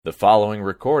The following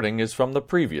recording is from the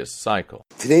previous cycle.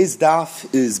 Today's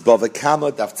daf is Bava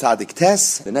Kama, daf Tzadik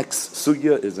Tes. The next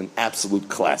sugya is an absolute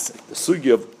classic. The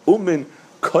sugya of Umin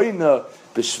Koina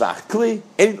B'Shvach Kli,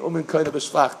 Ein Umin Koina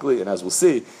B'Shvach Kli. And as we'll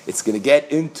see, it's going to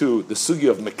get into the sugya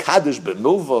of Mekadesh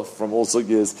B'Milva from all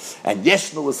sugyas, and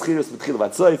Yeshna L'Schiras B'Tchil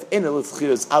V'Atzoif, Ein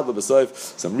L'Schiras Adla B'Soif.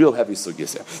 Some real heavy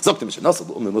sugyas here. Zokta Mishnasa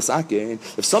Umin L'Sakein.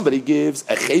 If somebody gives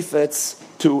a chayfetz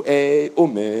to a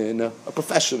umin, a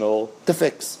professional, to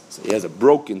fix. So he has a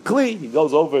broken kli, he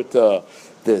goes over to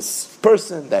this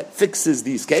person that fixes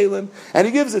these kalim, and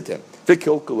he gives it to him.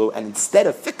 And instead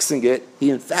of fixing it,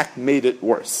 he in fact made it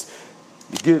worse.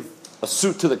 You give a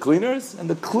suit to the cleaners, and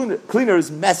the cleaners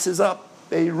messes up,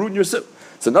 they ruin your suit.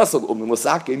 So nasal umin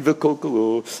l'sakein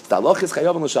v'kolkalu,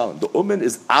 the umin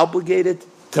is obligated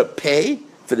to pay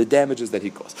for the damages that he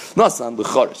caused. Nasan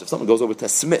l'charish. If someone goes over to a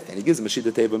smith and he gives him a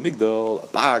shida teva migdal, a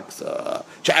box, a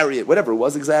chariot, whatever it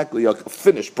was exactly, a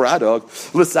finished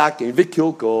product, l'sakein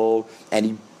v'kilkol, and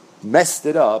he messed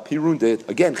it up, he ruined it.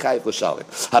 Again, chayiv l'shalim.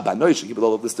 Habanoish, keep it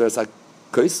all of this there.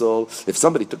 If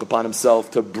somebody took upon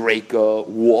himself to break a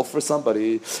wall for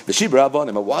somebody, the shibra avonim,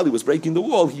 and while he was breaking the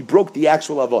wall, he broke the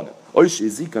actual avonim. Or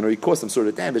he caused some sort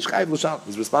of damage.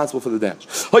 He's responsible for the damage.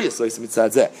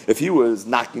 If he was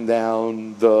knocking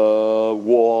down the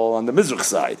wall on the Mizrach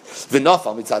side, and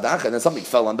then something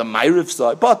fell on the Ma'ariv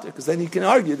side, but because then he can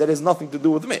argue that it has nothing to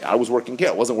do with me. I was working here,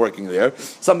 I wasn't working there.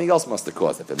 Something else must have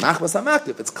caused it.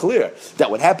 If it's clear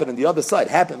that what happened on the other side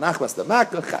happened, and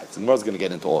Gemara's going to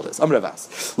get into all this. This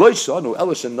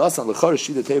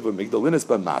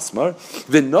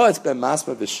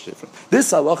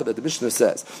halacha that the Mishnah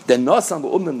says that the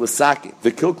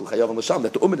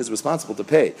umin is responsible to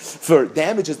pay for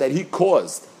damages that he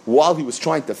caused while he was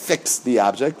trying to fix the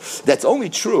object. That's only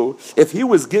true if he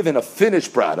was given a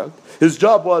finished product. His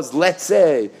job was, let's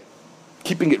say,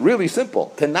 keeping it really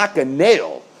simple, to knock a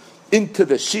nail into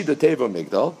the Shida Teva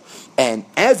Migdal, and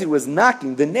as he was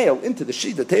knocking the nail into the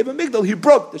Shida Teva Migdal, he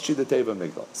broke the Shida Teva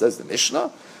Migdal. Says the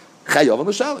Mishnah,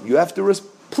 you have to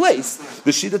replace the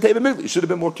Shida Teva Migdal. You should have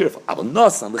been more careful. But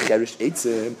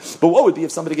what would be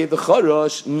if somebody gave the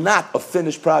Charash not a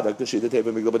finished product, the Shida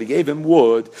Teva Migdal, but he gave him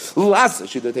wood, Lasa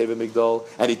Shida Teva Migdal,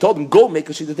 and he told him, go make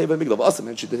a Shida Teva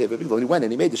Migdal, and he went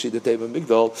and he made the Shida Teva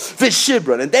Migdal,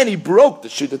 Vishibran, and then he broke the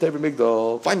Shida Teva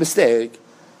Migdal, by mistake,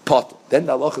 potter. Then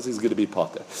the halacha is going to be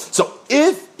potter. So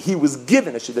if he was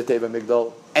given a shida teva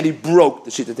migdal and he broke the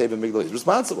shida teva migdal, he's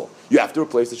responsible. You have to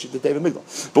replace the shida teva migdal.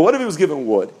 But what if he was given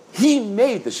wood? He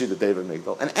made the shida teva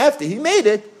migdal, and after he made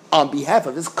it, on behalf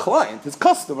of his client, his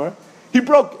customer, he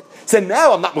broke it. So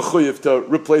now I'm not mechuyev to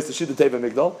replace the shida teva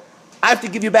migdal. I have to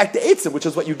give you back the eitzim, which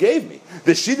is what you gave me.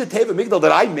 The shida teva migdal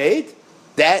that I made.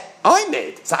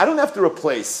 So I don't have to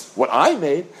replace what I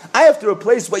made. I have to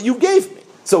replace what you gave me.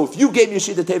 So if you gave me a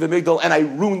Shida Teva Migdal and I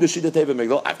ruined the Shida Teva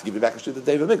Migdal, I have to give you back a Shida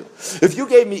Teva Migdal. If you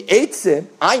gave me eitzim,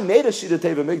 I made a Shida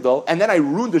Teva Migdal and then I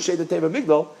ruined the Shida Teva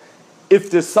Migdal,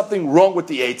 if there's something wrong with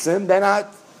the eitzim, then I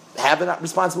have a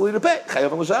responsibility to pay.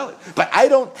 But I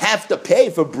don't have to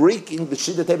pay for breaking the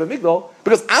Shida Teva Migdal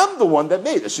because I'm the one that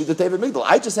made the Shida Teva Migdal.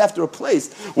 I just have to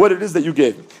replace what it is that you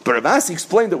gave me. But Ravasi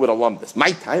explained it with alumnus.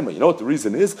 My timer, you know what the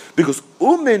reason is? Because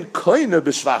Umin Koina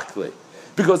B'Shvach Kli.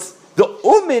 Because the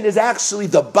umin is actually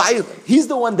the bailer. He's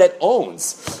the one that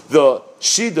owns the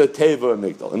Shida Teva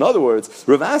Migdal. In other words,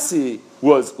 Ravasi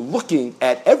was looking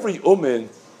at every umin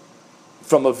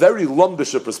from a very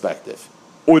lumdisha perspective.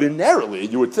 Ordinarily,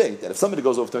 you would think that if somebody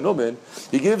goes over to an umin,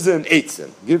 he gives him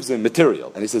eitzim, gives him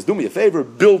material, and he says, do me a favor,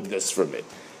 build this for me.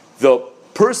 The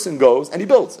person goes and he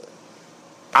builds it.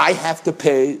 I have to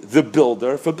pay the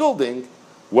builder for building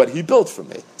what he built for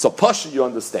me. So Pasha, you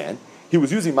understand, he was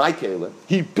using my kalim.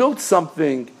 He built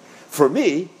something for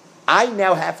me. I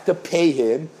now have to pay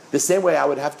him the same way I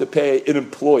would have to pay an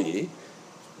employee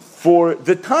for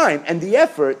the time and the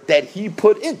effort that he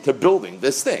put into building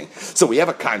this thing. So we have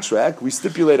a contract, we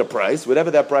stipulate a price,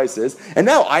 whatever that price is, and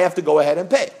now I have to go ahead and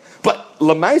pay. But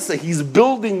Lamaisa, he's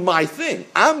building my thing.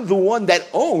 I'm the one that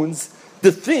owns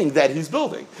the thing that he's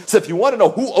building. So if you want to know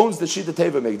who owns the Shida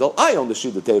Teva Migdal, I own the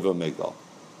Shida Teva Migdal.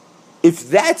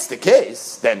 If that's the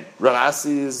case, then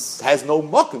Ravasi has no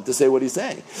makom to say what he's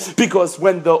saying. Because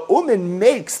when the umin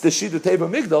makes the Shida Teva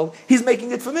Migdal, he's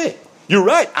making it for me. You're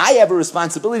right, I have a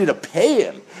responsibility to pay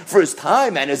him for his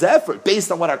time and his effort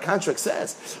based on what our contract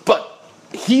says. But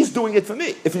he's doing it for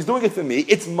me. If he's doing it for me,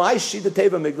 it's my Shida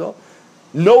Teva Migdal.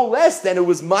 No less than it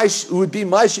would be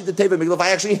my Shida Teva Migdal if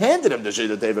I actually handed him the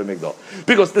Shida Teva Migdal.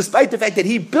 Because despite the fact that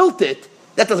he built it,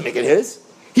 that doesn't make it his.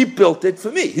 He built it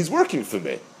for me. He's working for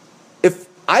me. If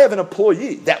I have an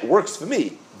employee that works for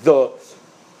me, the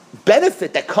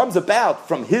benefit that comes about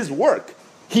from his work,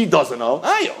 He doesn't own,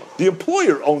 I own. The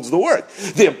employer owns the work.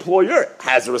 The employer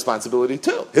has a responsibility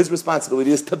too. His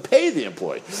responsibility is to pay the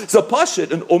employee. So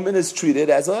Pashit, an umin is treated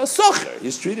as a socher.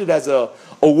 He's treated as a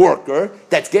worker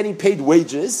that's getting paid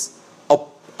wages, a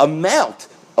amount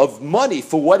of money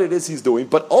for what it is he's doing,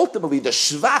 but ultimately the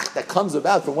shvach that comes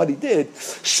about from what he did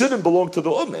shouldn't belong to the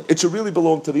umin. It should really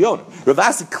belong to the owner. Rav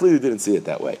Asi clearly didn't see it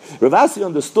that way. Rav Asi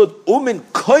understood umin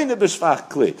koine b'shvach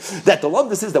kli, that the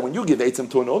lumdus is that when you give eitzim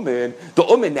to an umin, the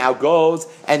umin now goes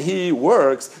and he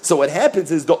works. So what happens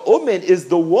is the umin is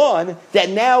the one that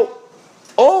now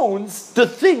owns the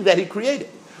thing that he created.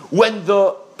 When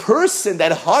the person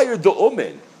that hired the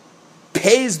umin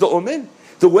pays the umin,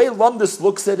 the way Lumdus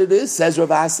looks at it is, says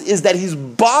Rav Asi, is that he's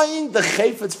buying the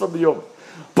chayfetz from the Yom.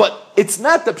 But it's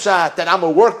not the pshat that I'm a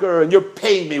worker and you're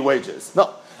paying me wages.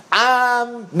 No.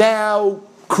 I'm now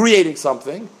creating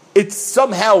something. It's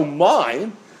somehow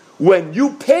mine. When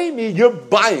you pay me, you're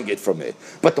buying it from me.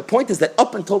 But the point is that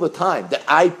up until the time that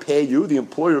I pay you, the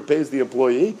employer pays the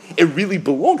employee, it really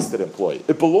belongs to the employee.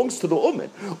 It belongs to the umin.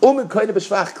 Umin koine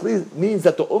b'shvach kli means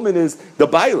that the umin is the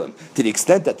bailim. To the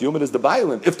extent that the umin is the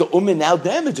bailim, if the umin now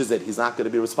damages it, he's not going to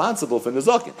be responsible for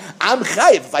nizakin. I'm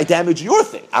chayiv if I damage your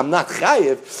thing. I'm not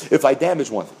chayiv if I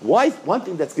damage one thing. Why? One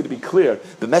thing that's going to be clear,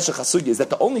 the Meshech HaSugya, is that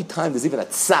the only time there's even a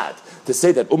tzad to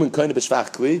say that umin koine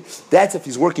b'shvach kli, that's if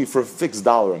he's working for a fixed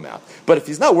dollar amount. But if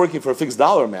he's not working for a fixed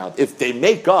dollar amount, if they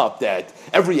make up that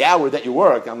every hour that you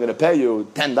work, I'm going to pay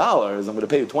you $10, I'm going to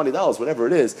pay you $20, whatever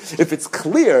it is, if it's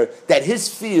clear that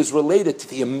his fee is related to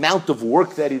the amount of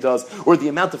work that he does or the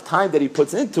amount of time that he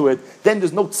puts into it, then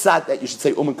there's no tzad that you should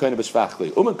say umin koine b'shvach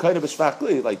kli. Umin koine b'shvach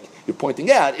kli, like you're pointing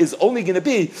out, is only going to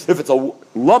be if it's a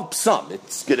lump sum.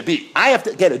 It's going to be, I have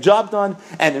to get a job done,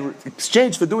 and in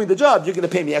exchange for doing the job, you're going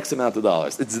to pay me X amount of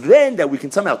dollars. It's then that we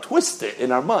can somehow twist it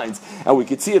in our minds, and we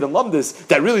can see it in Lumdus,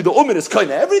 that really the umin is kind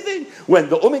of everything. When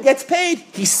the umin gets paid,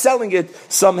 he's selling it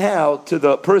somehow to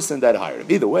the person that hired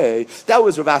him. Either way, that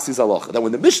was Rav Asi's halacha. That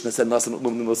when the Mishnah said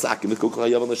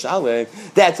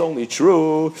that's only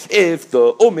true if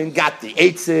the umin got the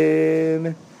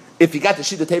eitzim. If he got the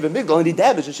Shida Teva Migdal and he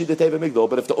damaged the Shida Teva Migdal,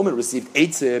 but if the Umin received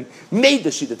eitzim, made the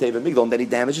Shida Teva Migdal, and then he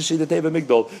damaged the Shida Teva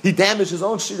Migdal, he damaged his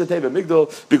own Shida Teva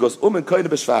Migdal because Umin koine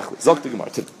b'shvach. Zok the Gemara.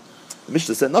 The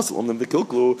Mishnah said, "Nasal umnim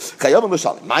v'kilklu chayav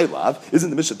l'shalim." My love, isn't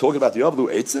the Mishnah talking about the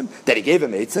Yavlu eitzim that he gave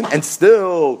him eitzim, and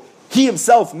still he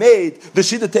himself made the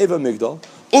Shida Teva Migdal?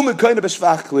 Umin koine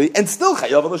b'shvachli, and still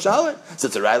chayav l'shalim. So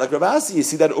it's a right like Rav Asi. You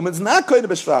see that Umin's not koine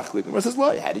b'shvachli. The Gemara says,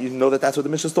 "Why? How do you know that that's what the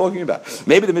Mishnah is talking about?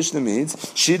 Maybe the Mishnah means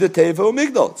Shida Teva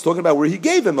Umigdal. It's talking about where he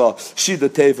gave him a Shida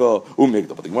Teva Umigdal."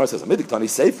 But the Gemara says, "Amidik Tani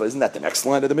Seifa." Isn't that the next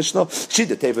line of the Mishnah?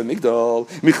 Shida Teva Migdal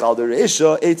Michal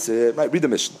Dereisha Eitzim. Right, read the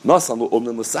Mishnah. Nasan lo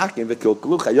Umnim l'sakim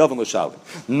v'kilkulu chayav l'shalim.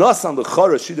 Nasan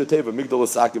l'chara Shida Teva Migdal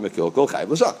l'sakim v'kilkulu chayav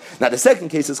l'shalim. Now the second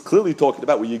case is clearly talking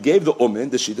about where you gave the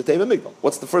Umin the Shida Teva Migdal.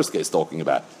 What's the first case talking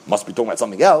about? Must be talking about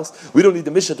something else. We don't need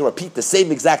the Mishnah to repeat the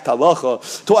same exact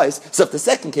halacha twice. So if the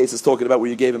second case is talking about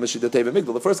where you gave him a Shida Teva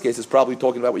Migdal, the first case is probably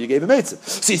talking about where you gave him eitzim.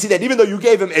 So you see that even though you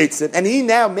gave him eitzim and he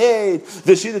now made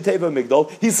the Shida Teva Migdal,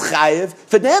 he's chayiv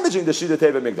for damaging the Shida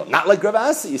Teva Migdal. Not like Rav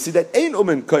Asi. You see that ain't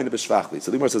umin koine b'shvachli.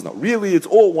 So the Gemara says no. Really, it's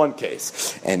all one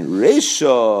case. And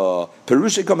Reisha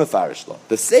Perusha come mefarish lo.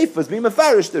 The safe was being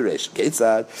mefarish the Reisha.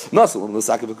 Ketzad nasal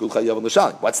l'sakim v'kul chayav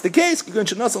l'shalim. What's the case?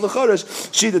 Nasal l'charash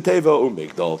Shida Teva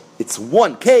Umigdal. It's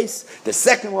one case. The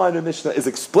second line of Mishnah is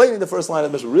explaining the first line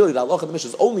of Mishnah. Really, the halacha of the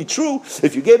Mishnah is only true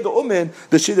if you gave the umin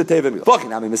the Shida Teva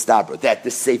Migdal. That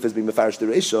the safe is being mefarish the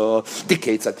Reisha. The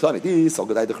Ketzad klani this all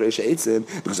godai the Reisha eitzim,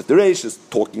 because if the Reisha is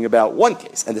talking about one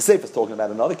case and the safe is talking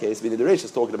about another case, meaning the Reisha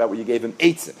is talking about where you gave him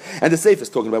eitzim and the safe is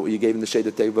talking about where you gave him the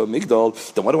Shida Teva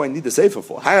Migdal, then what do I need the safer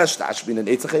for? Hayashtash bin an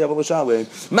eitzim chayav l'shalim.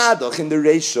 Madach in the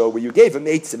Reisha where you gave him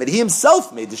eitzim and he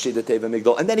himself made the Shida Teva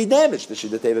Migdal and then he damaged the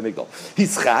Shida Teva Migdal.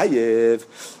 He's chayiv.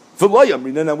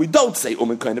 And we don't say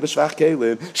umin koine b'shvach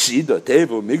kelim Shida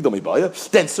Teva Migdal mibaya.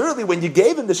 Then certainly when you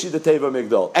gave him the Shida Teva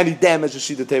Migdal and he damaged the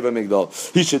Shida Teva Migdal,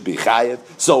 he should be chayiv.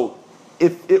 So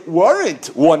if it weren't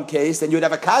one case, then you'd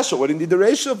have a kasha. What do you need the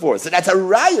ratio for? So that's a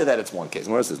raya that it's one case.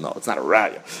 Mora says no, it's not a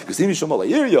raya because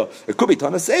it could be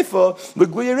tana seifa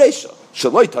l'gluya ratio.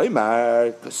 Shaloi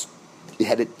taimar, because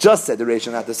had it just said the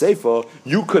Reisha, not the Seifa,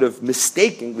 you could have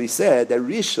mistakenly said that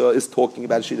Risha is talking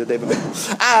about Shida Teva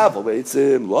Migdal.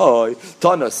 Avolitzim loy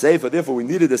Tana Seifa. Therefore, we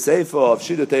needed the Seifa of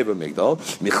Shida Teva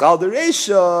Migdal. Michal the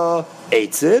Reisha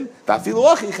eitzim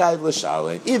v'afilu achi chayiv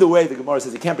l'shalim. Either way, the Gemara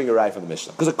says you can't bring a raya from the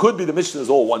Mishnah because it could be the Mishnah is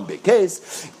all one big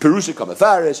case. Perusha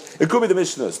kamafarish. It could be the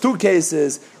Mishnah is two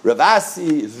cases. Rav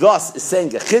Asi thus is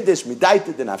saying a chiddush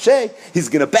midaited in Avshei. He's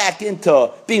going to back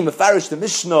into being mafarish the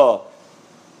Mishnah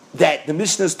that the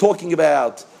Mishnah is talking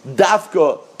about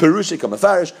Dafka Perushik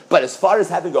Mafarish, but as far as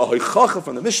having a hoichacha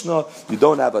from the Mishnah, you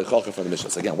don't have a hoichacha from the Mishnah.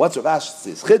 So again, what's Rav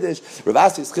Ashi's chiddush? Rav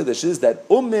Ashi's chiddush is that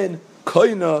umin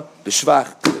koina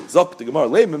b'shvach zok the Gemara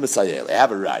leim misayel. I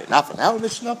have a raya, not from our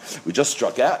Mishnah. We just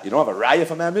struck out. You don't have a raya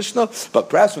from our Mishnah, but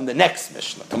perhaps from the next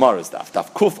Mishnah. Tomorrow's daf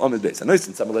kuf amid beis. I know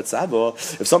since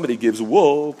if somebody gives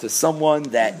wool to someone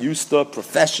that used to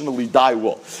professionally dye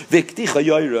wool, vikticha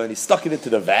yoyra, and he stuck it into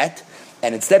the vat.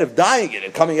 And instead of dyeing it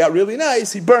and coming out really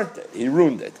nice, he burnt it. He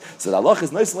ruined it. So the halach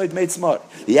is nice and late made smart.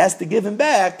 He has to give him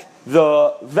back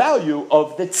the value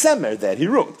of the tzemer that he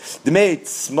ruined. The made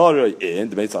smaller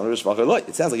in, the made smaller shvach.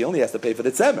 It sounds like he only has to pay for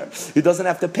the tzemer. He doesn't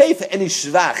have to pay for any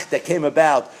shvach that came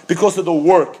about because of the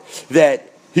work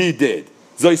that he did.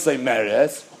 Zoysay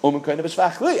meres. I'm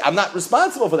not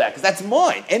responsible for that because that's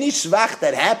mine. Any shvach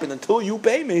that happened until you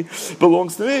pay me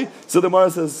belongs to me. So the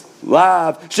Gemara says,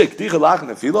 "Lav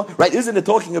right? Isn't it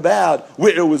talking about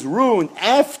where it was ruined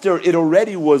after it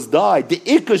already was dyed? The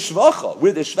ikka shvacha,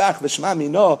 where the shvach v'shmami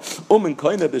no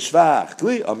koina b'shvach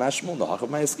kli amashmul no hacham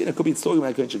ma'askin. It could be talking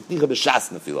about shekticha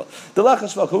b'shas nefila. The lach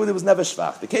shvach, there was never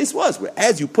shvach. The case was where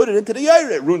as you put it into the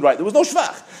yair, it ruined right. There was no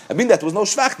shvach. I mean that there was no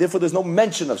shvach. Therefore, there's no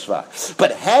mention of shvach.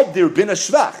 But had there been a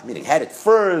shvach, meaning had it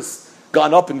first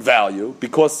gone up in value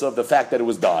because of the fact that it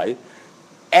was dyed,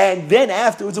 and then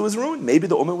afterwards it was ruined, maybe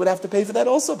the uman would have to pay for that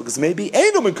also, because maybe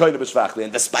ein uman koina b'shvachli,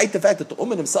 and despite the fact that the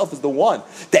uman himself is the one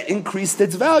that increased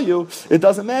its value, it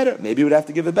doesn't matter. Maybe he would have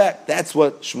to give it back. That's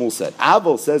what Shmuel said.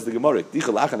 Avol says the Gemara,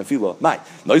 meaning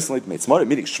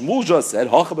Shmuel just said,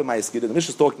 the Mishnah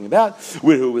is talking about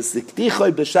where it was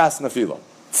ziktichai b'shas nafila.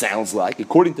 Sounds like,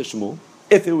 according to Shmuel,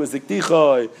 if it was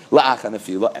ziktichai la'achan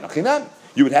nafila and achinam,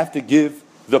 you would have to give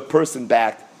the person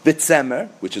back the tzemer,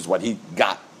 which is what he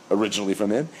got originally from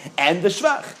him, and the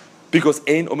shvach, because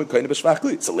ein omen koine b'shvach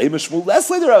li. So lema Shmuel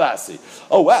leslie the Ravasi.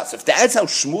 Oh wow! So if that's how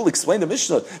Shmuel explained the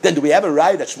Mishnah, then do we have a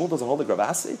right that Shmuel doesn't hold the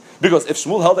Ravasi? Because if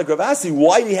Shmuel held the Ravasi,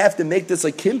 why do you have to make this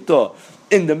a kimta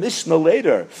in the Mishnah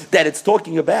later that it's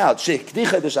talking about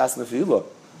sheikdicha b'shas nefila?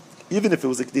 Even if it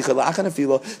was a k'dicha la'achan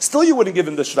nefila, still you wouldn't give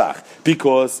him the shvach,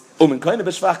 because umen koine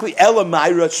b'shvachli ela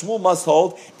ma'ira Shmuel must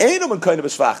hold ein umen koine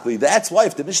b'shvachli. That's why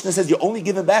if the Mishnah says you only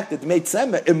give him back the made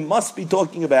tzemer, it must be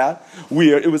talking about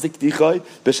where it was a k'dicha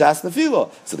b'shas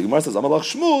nefila. So the Gemara says amalach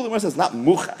Shmuel. The Gemara says not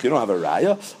muchach. You don't have a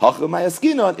raya. Hachel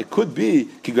mayaskinon. It could be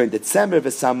kigoin the tzemer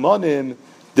v'samonim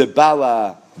the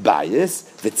bala bias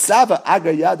v'tzava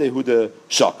agayade hu the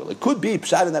shakel. It could be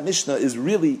pshat in that Mishnah is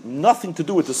really nothing to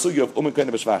do with the sugya of umen koine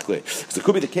b'shvachli. Because it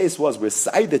could be the case was where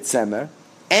side the tzemer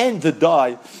and the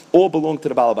dye all belong to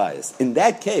the bala bias. In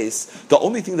that case, the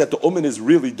only thing that the umen is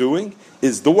really doing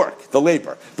is the work, the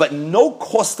labor, but no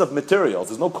cost of materials.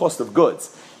 There's no cost of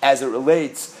goods as it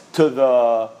relates to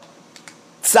the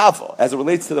tzava, as it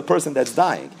relates to the person that's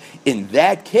dying. In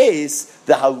that case,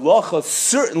 the halacha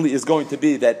certainly is going to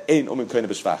be that ein umen koine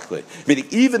b'shvachli. Meaning,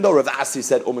 even though Rav Asi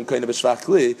said umen koine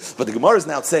b'shvachli, but the Gemara is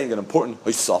now saying an important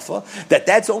hosafa,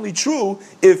 that's only true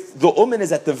if the umen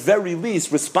is at the very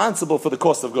least responsible for the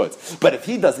cost of goods. But if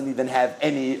he doesn't even have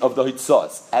any of the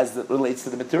hitzos as it relates to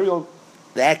the material,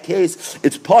 that case,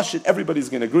 it's pashut. Everybody's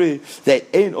going to agree that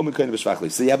ein umen koine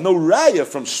b'shvachli. So you have no raya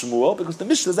from Shmuel because the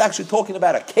Mishnah is actually talking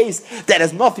about a case that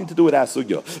has nothing to do with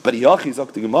asugya. But Yachi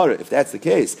zok the Gemara, if that's the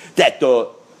case, that the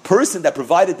person that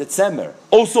provided the tzemer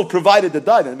also provided the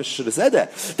dye, then the Mishnah should have said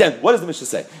that. Then what does the Mishnah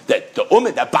say? That the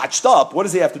umen that batched up, what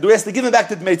does he have to do? He has to give him back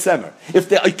the made tzemer. If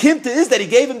the akimta is that he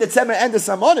gave him the tzemer and the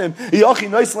samonim, Yachi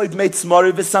nicely made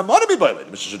smari v'samonim b'boilet.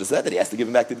 The Mishnah should have said that he has to give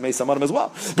him back the made samonim as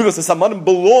well, because the samonim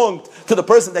belonged to the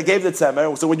person that gave the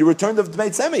tzemer. So when you return the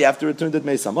made tzemer, you have to return the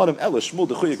made samonim. Ela shmul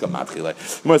d'chuyik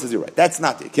amatchile. Gemara says you're right. That's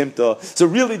not the akimta. So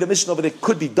really, the Mishnah over there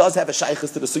does have a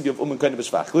shaykhus to the sugya of umen koine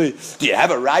b'shvachli. Do you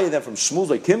have a raya then from Shmuel's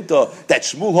akimta that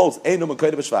Shmuel holds ein umen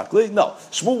koine b'shvachli? No,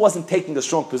 Shmuel wasn't taking a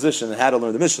strong position in how to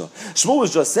learn the Mishnah. Shmuel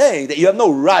was just saying that you have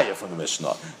no raya from the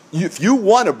Mishnah. If you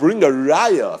want to bring a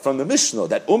raya from the Mishnah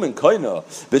that umen koine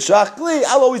b'shvachli,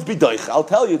 I'll always be doich. I'll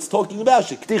tell you it's talking about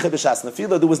shekticha b'shas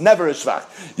nefila. There was never a shvach.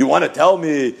 You want to tell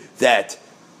me that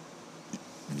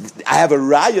I have a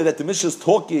raya that the Mishnah is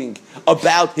talking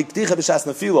about hikticha b'shas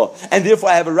nefila, and therefore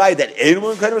I have a raya that ein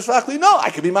umen koine b'shvachli? No, I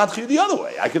could be matchi the other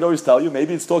way. I could always tell you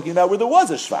maybe it's talking about where there was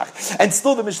a shvach, and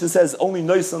still the Mishnah says only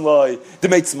noisan loy the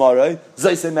meitzmarai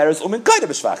zaysei meres umen koine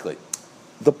b'shvachli.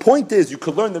 The point is, you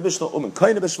could learn the Mishnah umen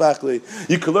koine b'shvachli.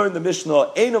 You could learn the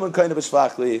Mishnah ein umen koine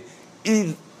b'shvachli.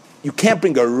 You can't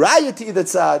bring a raya to either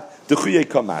tzad. The chuyei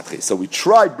kamatchi. So we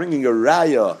tried bringing a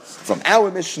raya from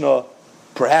our Mishnah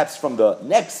perhaps from the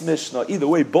next Mishnah. Either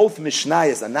way, both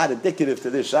Mishnayos are not indicative to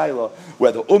this Shaila,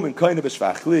 whether Umin Koine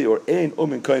B'Shvachli or Ein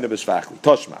Umin Koine B'Shvachli.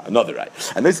 Toshma, another right.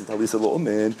 And listen, Talisa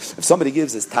Umin, if somebody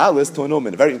gives his talis to an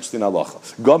Umin, a very interesting halacha,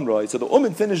 Gomroi, so the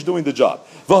Umin finished doing the job.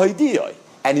 V'haidiyoi,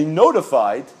 and he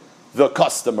notified the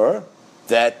customer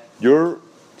that your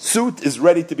suit is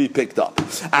ready to be picked up.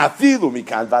 If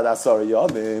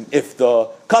the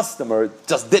customer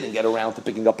just didn't get around to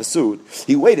picking up a suit,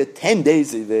 he waited 10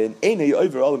 days even. He's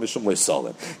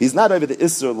not over the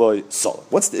Isser Loi Solim.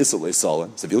 What's the Isser Loi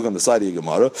Solim? So if you look on the side of your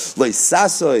Gemara,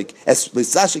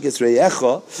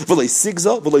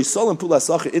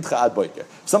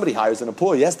 somebody hires an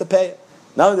employee, he has to pay him.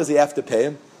 Not only does he have to pay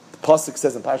him, the Pasuk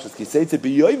says in Parshas Kisei,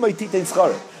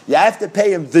 you have to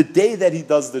pay him the day that he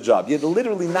does the job. You're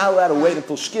literally not allowed to wait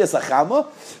until Shkias Achama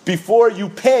before you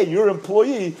pay your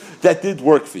employee that did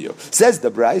work for you. Says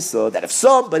the Braisa that if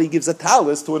somebody gives a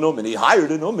talis to an umin, he hired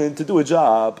an umin to do a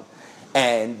job,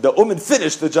 and the umin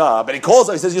finished the job, and he calls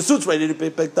her, he says, your suit's ready to be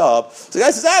picked up. So the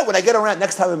guy says, when I get around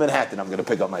next time in Manhattan, I'm going to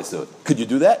pick up my suit. Could you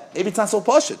do that? Maybe it's not so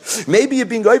pashut. Maybe you're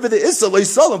being over the Issa,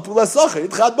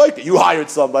 you hired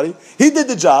somebody, he did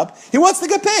the job, he wants to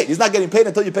get paid. He's not getting paid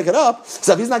until you pick it up.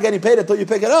 So if he's not getting paid until you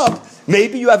pick it up,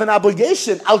 maybe you have an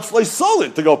obligation out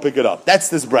to go pick it up. That's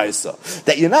this brisa.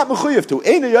 That you're not mechuyev to.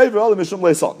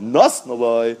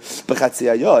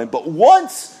 But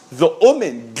once the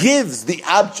umin gives the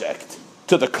object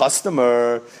to the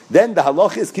customer, then the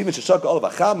halach is kimin sheshak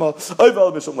Bava Kama over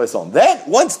al mishum leison. Then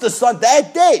once the sun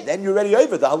that day, then you're ready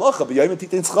over the halacha b'yayim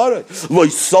titin tzchara lo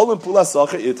yisolim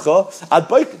pulasacha itcha ad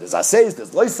baikin. There's asays,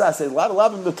 there's loisas, a lot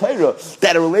of in the Torah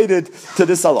that are related to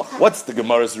this halach. What's the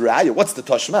Gemara's raya? What's the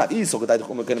tashmat?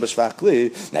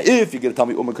 Now, if you're going to tell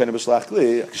me umen kind of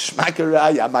b'shlachli, shmaka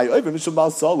raya my over mishum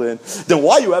bal solin, then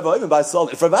why you have a umen by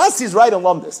solin? If Rav Asi is right on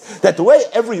lumdis, that the way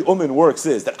every umen works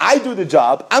is that I do the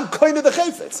job, I'm kind of the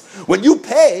chayfetz. When you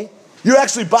pay, you're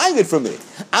actually buying it from me.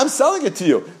 I'm selling it to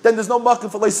you. Then there's no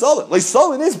makom for leisolin.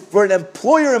 Leisolin is for an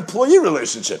employer-employee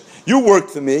relationship. You work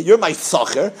for me. You're my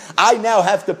sacher. I now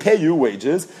have to pay you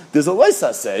wages. There's a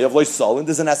leisaseh of leisolin.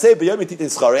 There's an aseh b'yom titin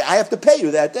schare. I have to pay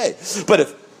you that day. But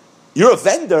if you're a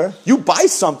vendor, you buy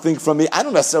something from me, I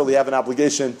don't necessarily have an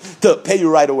obligation to pay you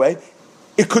right away.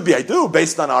 It could be I do,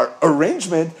 based on our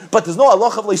arrangement, but there's no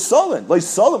halach of leisolin.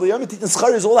 Leisolin, l'yom titin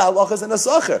schar is all halachas and a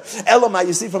sacher. Elamai,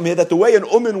 you see from here that the way an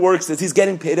umin works is he's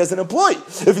getting paid as an employee.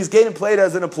 If he's getting paid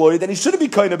as an employee, then he shouldn't be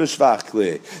kind of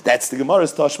b'shvach. That's the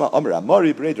Gemara's Tashma Amar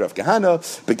Amari B'rei Rav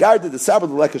Kahana begarded the Sabbath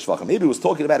l'leka shvach. Maybe he was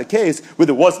talking about a case where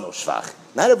there was no shvach.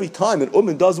 Not every time an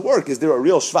umin does work is there a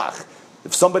real shvach.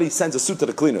 If somebody sends a suit to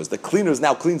the cleaners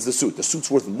now cleans the suit. The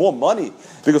suit's worth more money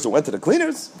because it went to the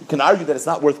cleaners. You can argue that it's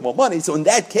not worth more money. So in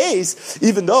that case,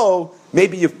 even though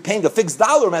maybe you're paying a fixed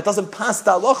dollar amount, it doesn't pass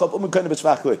the halacha of umin kind of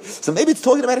b'shvach. So maybe it's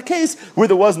talking about a case where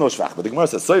there was no shvach. But the Gemara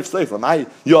says,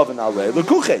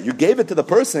 you gave it to the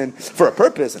person for a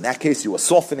purpose. In that case, you were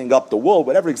softening up the wool,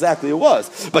 whatever exactly it was.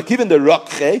 But given the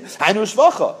rakche,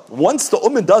 once the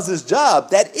umin does his job,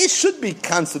 that it should be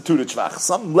constituted shvach.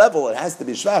 Some level it has to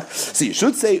be shvach. So you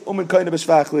should say umin kind of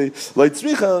b'shvach.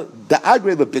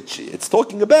 It's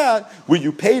talking about where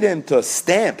you paid him to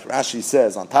stamp, Rashi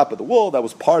says, on top of the wool. That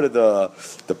was part of the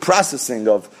processing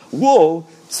of wool.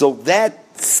 So that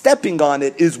stepping on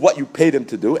it is what you paid him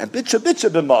to do. And bitcha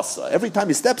b'masa. Every time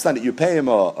he steps on it, you pay him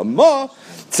a ma.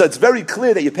 So it's very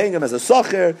clear that you're paying him as a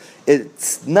sacher.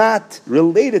 It's not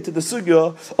related to the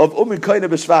sugya of umin koine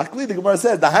b'shvachli. The Gemara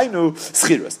says the hainu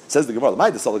schiras. Says the Gemara,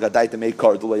 "My desalga died to make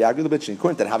car dula yagri lebitchin."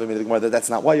 According to having made the Gemara, that's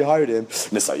not why you hired him.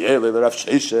 Misayele Rav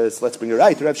Sheishes. Let's bring it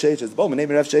right to Rav Sheishes. The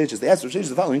name of Rav Sheishes. They asked Rav Sheishes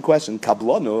the following question: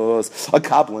 Kablanos, a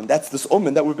kablan. That's this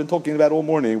umin that we've been talking about all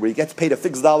morning, where he gets paid a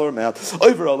fixed dollar amount.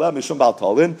 Over Allah mishum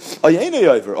baltalin. Are you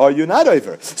over? Are you not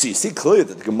over? So you see clearly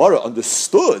that the Gemara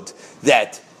understood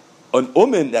that an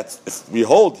umin, that's, if we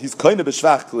hold, he's kind of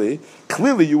b'shvachli,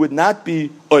 clearly you would not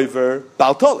be over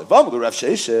Baltolin. V'amul Rav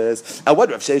Sheishes, and what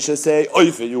Rav Sheishes say,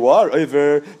 over, you are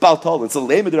over Baltolin. So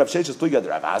lame of the Rav Sheishes, please get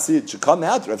Rav Asi, it should come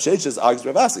out, Rav Sheishes argues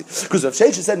Rav Asi. Because Rav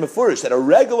Sheishes said Mefurish that a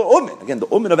regular umin, again, the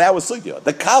umin of our sugya,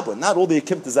 the kabbalah, not all the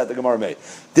akimtas that the Gemara made,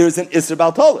 there's an Isser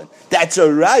Baltolin. That's a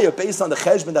raya based on the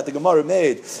cheshbon that the Gemara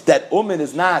made, that umin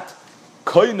is not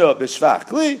Koina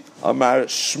b'shvachli, Amar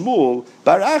Shmuel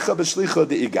Baracha b'shlicha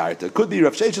de'igarta. Could be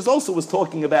Rav Sheishes also was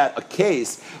talking about a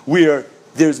case where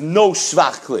there's no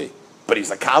shvachli, but he's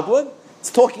a kabbalah.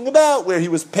 It's talking about where he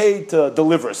was paid to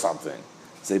deliver something.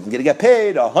 So he's going to get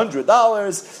paid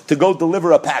 $100 to go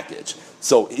deliver a package.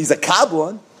 So he's a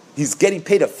kabbalah, he's getting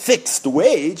paid a fixed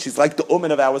wage. He's like the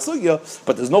umen of our sugya,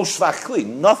 but there's no shvach kli.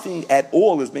 Nothing at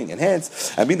all is being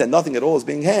enhanced. I mean that nothing at all is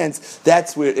being enhanced.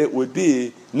 That's where it would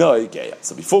be no geya.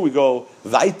 So before we go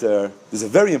weiter, there's a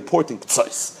very important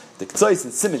k'tzos. The k'tzos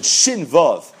in Siman Shin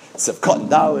Vav, Sevkat and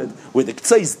Daled, where the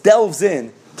k'tzos delves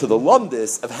in to the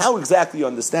lumdis of how exactly you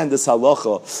understand this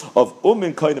halacha of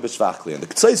umin koine b'shvachli. And the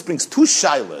k'tzos brings two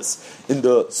shaylas in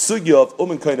the sugya of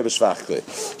umin koine b'shvachli.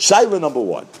 Shayla number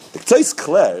one, the k'tzos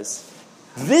declares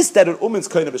this, that an umin's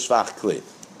koine b'shvachli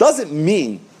doesn't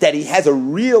mean that he has a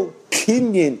real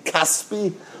kinyan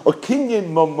kaspi or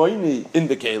kinyan mamoini in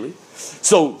the keli.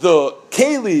 So the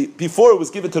keli before it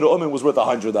was given to the umin was worth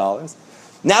 $100.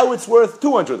 Now it's worth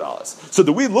 $200. So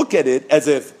do we look at it as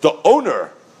if the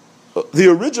owner, the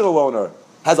original owner,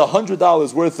 has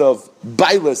 $100 worth of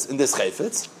bailas in this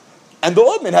chayfetz, and the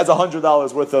omen has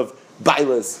 $100 worth of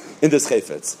bailas in this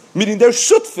chayfetz? Meaning they're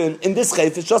shutfin in this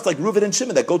chayfetz, just like Reuven and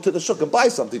Shimon that go to the shuk and buy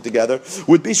something together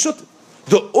would be shutfin.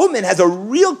 The omen has a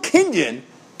real kinyan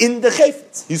in the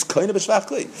chayfetz. He's kind of a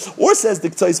shvachli. Or says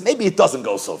the K'tzais, maybe it doesn't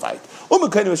go so right.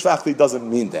 Umen kind of a shvachli doesn't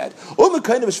mean that. Umen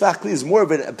kind of a shvachli is more of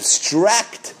an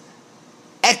abstract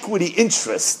equity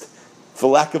interest, for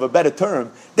lack of a better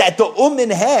term, that the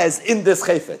umin has in this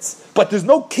chayfetz. But there's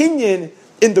no kinyan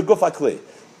in the guf hakli.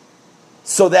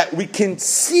 So that we can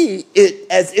see it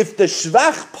as if the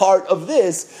shvach part of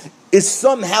this is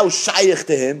somehow shaykh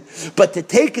to him, but to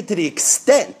take it to the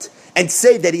extent and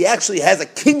say that he actually has a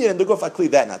kinyan in the guf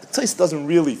hakli, that not. The K'tzos doesn't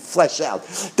really flesh out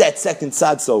that second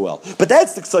side so well. But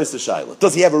that's the K'tzos Shayla.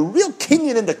 Does he have a real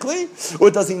kinyan in the kli,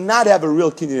 or does he not have a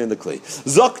real kinyan in the kli?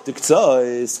 Zok the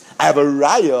K'tzos, I have a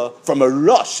raya from a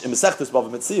rush in Masechtas Bava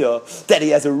Metzia that he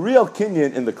has a real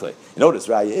kinyan in the kli. You know what this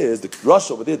raya is? The rush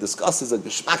over there discusses a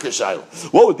Geshmak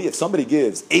Shayla. What would be if somebody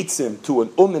gives eitzim to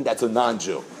an uman that's a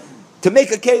non-Jew to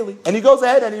make a keli, and he goes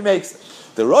ahead and he makes it?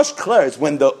 The Rosh declares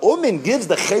when the umin gives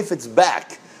the chayfetz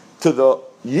back to the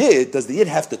yid, does the yid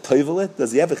have to toivel it?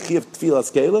 Does he have a chiyuv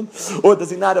tfilas kelim, or does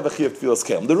he not have a chiyuv tfilas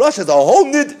kelim? The Rosh has a whole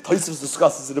nid. Tosfos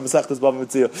discusses in the Masechtas Bava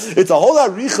Metzia. It's a whole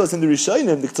arichos in the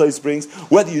Rishonim. The K'tzos brings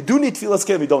whether you do need tfilas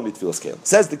kelim, you don't need tfilas kelim.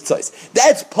 Says the K'tzos.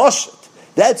 That's pashut.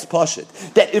 That's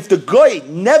pashut. That if the goy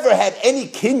never had any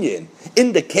kinyan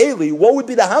in the keli, what would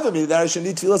be the havamim that I should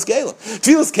need tfilas kelim?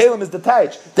 Tfilas kelim is the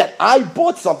taich that I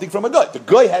bought something from a goy. The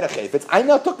goy had a chayfetz, I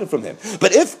now took it from him.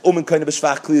 But if umen kind of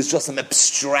b'shvach kli is just some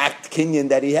abstract kinyan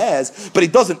that he has, but he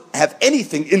doesn't have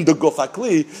anything in the guf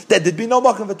hakli, that there'd be no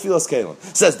makom for tfilas kelim.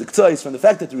 Says the K'tzos, from the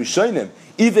fact that the Rishonim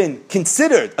even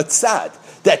considered a tzad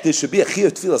that there should be a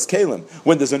chiyuv tfilas kelim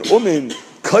when there's an umin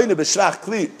kind of b'shvach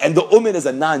kli and the umin is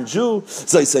a non-Jew,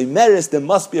 so he say meris, there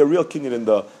must be a real kinyan in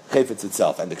the chayfetz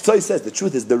itself. And the K'tzos says the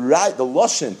truth is the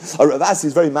loshin or Rav Asi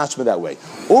is very mashma that way.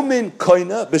 Umin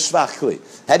koina b'shvach kli.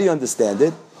 How do you understand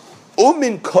it?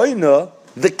 Umin koina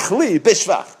the kli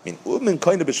b'shvach. I mean, umin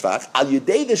koina b'shvach. Al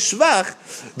yedei the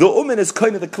shvach, the umin is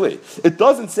koina the kli. It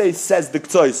doesn't say, says the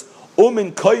K'tzos,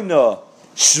 umin koina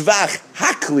shvach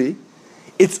hakli.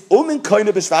 It's umin koina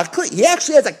b'shvach kli. He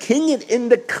actually has a kinyan in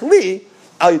the kli.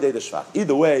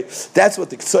 Either way, that's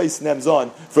what the K'tzos nems on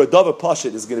for a davar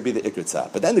pashit is going to be the ikr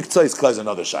tzah. But then the K'tzos clears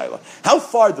another shayla. How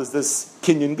far does this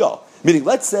kinyan go? Meaning,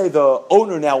 let's say the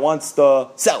owner now wants to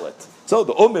sell it. So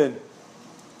the umin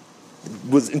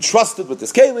was entrusted with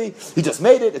this keli. He just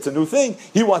made it. It's a new thing.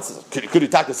 He wants to, could he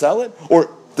taka sell it? Or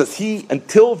does he,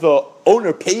 until the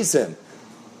owner pays him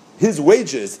his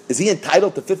wages, is he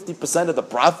entitled to 50% of the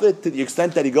profit to the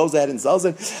extent that he goes ahead and sells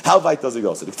it? How weit does he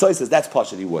go? So the K'tzos says that's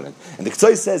pashut, he wouldn't. And the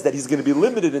K'tzos says that he's going to be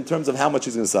limited in terms of how much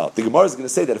he's going to sell. The Gemara is going to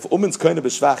say that if umin's koina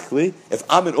b'shvach kli, if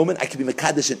I'm an umin, I can be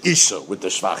mekadesh an isha with the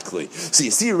shvach kli. So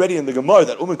you see already in the Gemara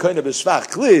that umin koina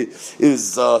b'shvach kli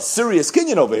is serious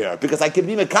kinyan over here, because I can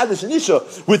be mekadesh an isha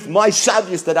with my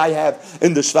shavius that I have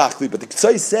in the shvach kli. But the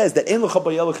K'tzos says that ein l'cha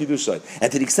b'yelach chidushay,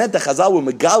 and to the extent that Chazal will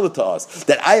megala to us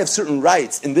that I have certain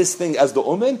rights in this thing as the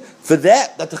umin, for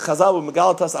that the Chazal will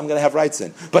megala to us, I'm going to have rights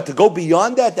in. But to go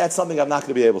beyond that, that's something I'm not going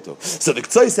to be able to. So the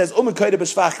K'tzos says umin koina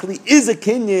b'shvach kli is a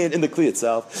kinyan in the kli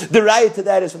itself. The raya to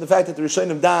that is from the fact that the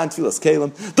Rishonim dan tfilas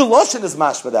kelim. The lashon is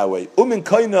mashma that way. Umin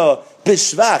koina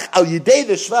b'shvach al yidei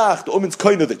the shvach. The umin's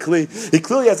koina the kli. He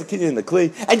clearly has a kinyan in the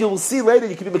kli, and you will see later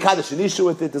you can be mekadesh an issue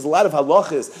with it. There's a lot of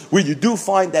halachas where you do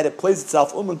find that it plays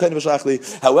itself umin koina b'shvach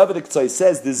kli. However, the K'tzos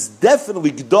says there's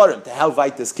definitely gedarim to how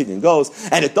weit this kinyan goes,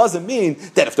 and it doesn't mean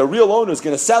that if the real owner is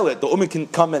going to sell it, the woman can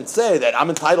come and say that I'm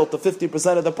entitled to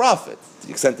 50% of the profit. To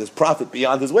the extent there's profit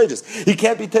beyond his wages, he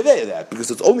can't be tevei of that,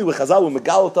 because it's only with Chazal who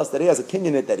megalot us that he has a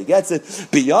kinyan in it, that he gets it.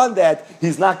 Beyond that,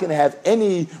 he's not going to have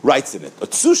any rights in it. A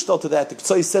tzushtal to that, the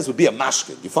Ksoi says, would be a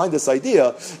mashkin. You find this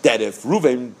idea that if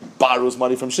Reuven borrows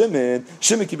money from Shimon,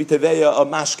 Shimon can be tevei a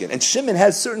mashkin, and Shimon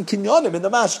has certain kinyanim in the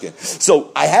mashkin.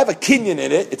 So I have a kinyan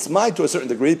in it. It's mine to a certain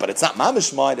degree, but it's not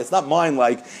mamish mine. It's not mine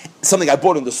like something I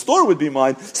bought in the store would be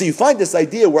mine. So you find this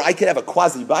idea where I could have a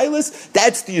quasi bailis.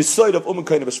 That's the yisoid of umen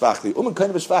koine b'shvachli. Umen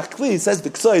koine b'shvachli, says the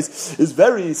Ksois, is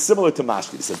very similar to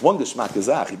mashkin. He says one geshmak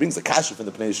azach. He brings a kasha from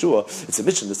the Pnei Yeshua. It's a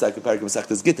mission the second paragraph of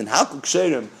Masechtas Gittin. How could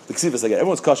ksherim the ksivas again?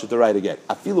 Everyone's kasha to write again.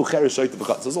 Afilu cheresh shoyt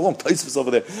v'kat. So there's a long taisvus over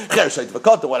there. Cheresh shoyt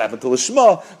v'kat. What happened to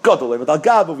Lishma? God olim al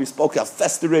gava. We spoke how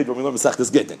festered when we learned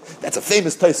Masechtas Gittin. That's a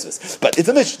famous taisvus, but it's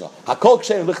a mishnah. Hakol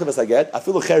ksherim lichtivas again.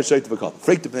 Afilu cheresh shoyt v'kat.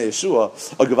 Freak the Pnei Yeshua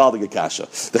a gevaldige kasha.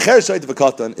 The cheresh shoyt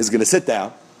v'katan is going to sit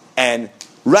down and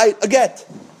write a get.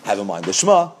 Have in mind the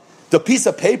Shema. The piece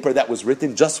of paper that was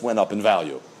written just went up in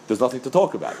value. There's nothing to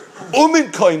talk about.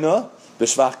 Umin koina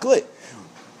b'shvach kli.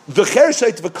 The cheresh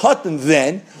shoyt v'katan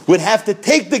then would have to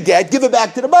take the get, give it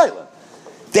back to the baila.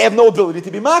 They have no ability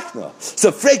to be makna.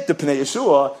 So freak the Pnei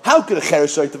Yeshua, how could a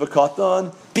cheresh shoyt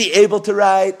v'katan be able to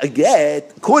write a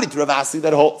get, according to Rav Asi,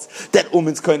 that holds that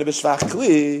umin's koina b'shvach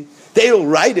kli? They'll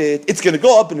write it, it's going to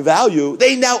go up in value.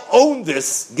 They now own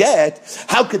this get.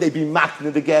 How could they be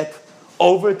makna the get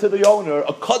over to the owner?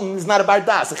 A cotton is not a bar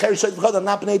das. A cheresh shoyt v'katan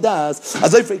not b'nei das.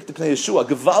 As I freak the Pnei Yeshua,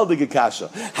 gevaldige kasha.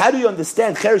 How do you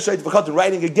understand cheresh shoyt v'katan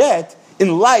writing a get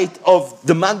in light of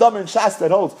the mandamer and shas that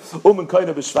holds umen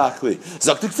koina b'shvachli?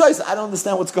 Zaktik says, I don't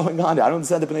understand what's going on here. I don't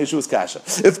understand the Pnei Yeshua's kasha.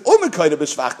 If umen koina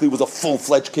b'shvachli was a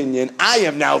full-fledged kinyan, I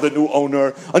am now the new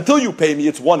owner. Until you pay me,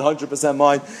 it's 100%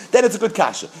 mine. Then it's a good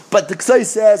kasha. But the Ksai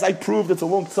says, I proved it's a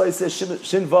long Ksai says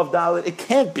shin vav dalet. It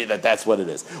can't be that that's what it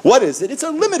is. What is it? It's a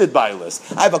limited buy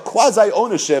list. I have a quasi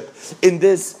ownership in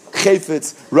this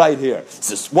chayfetz right here.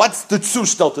 So what's the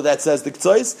tzushtel to that? Says the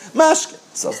Ksais mashkin.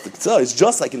 So it's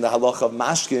just like in the halacha of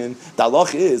mashkin. The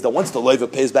halacha is that once the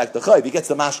loiva pays back the chayv, he gets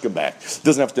the mashkin back.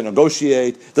 Doesn't have to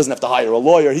negotiate. Doesn't have to hire a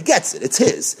lawyer. He gets it. It's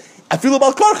his. I feel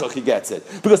about karchach, he gets it.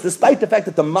 Because despite the fact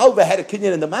that the malva had a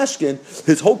kinyan in the mashkin,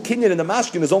 his whole kinyan in the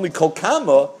mashkin is only kol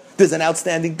kama. There's an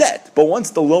outstanding debt. But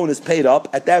once the loan is paid up,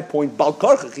 at that point, Bal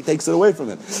Karchach, he takes it away from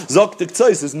him. Zok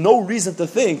Tiktzais, there's no reason to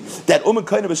think that Umen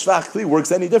Koine B'Shvach Kli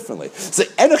works any differently. So,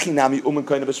 Enochinami Umen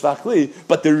Koine B'Shvach Kli,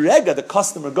 but the rega, the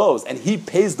customer goes, and he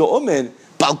pays the Umen,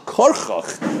 Bal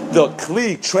Karchach, the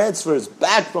Kli transfers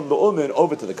back from the Umen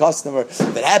over to the customer.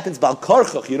 If it happens Bal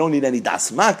Karchach, you don't need any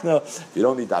Das Makna. If you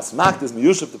don't need Das Makna, there's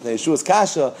Miyushav to Pnei Yeshua's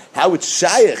Kasha. How it's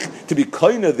Shaykh to be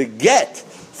Koine the get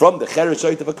from the cheresh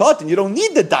shoyt v'katan, you don't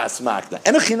need the das makna.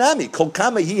 Enochinami, kol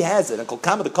kama he has it, and kol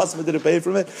kama the customer didn't pay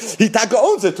from it. He taka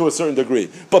owns it to a certain degree,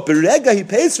 but berega he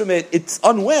pays from it. It's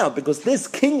unwound because this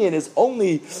kinyan is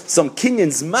only some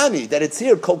kinyan's money that it's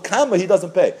here. Kol kama he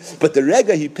doesn't pay, but the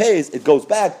rega he pays, it goes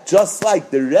back just like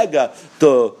the rega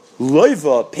the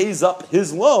loiva pays up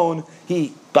his loan.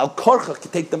 He bal korcha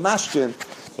can take the mashkin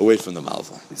away from the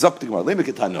malva.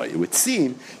 It would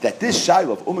seem that this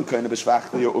shaila of umen koine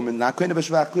b'shvachli or umen not koine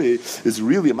b'shvachli is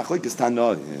really a machlokes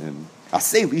tanoim.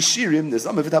 Aseli shirim. There's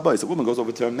some of it habayis. A woman goes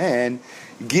over to a man,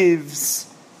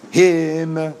 gives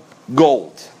him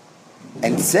gold,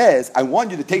 and says, "I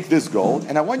want you to take this gold,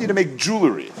 and I want you to make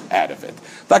jewelry out of it.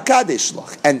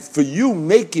 And for you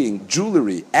making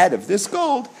jewelry out of this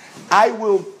gold, I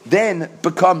will then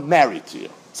become married to you."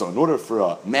 So in order for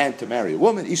a man to marry a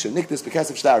woman, Isha Niktis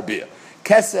Bekesef Shtar Bia.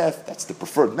 Kesef, that's the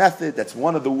preferred method. That's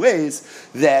one of the ways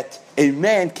that a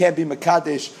man can be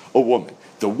Makadesh a woman.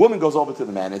 The woman goes over to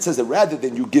the man and says that rather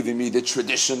than you giving me the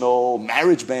traditional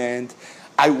marriage band,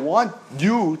 I want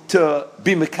you to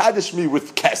be Makadesh me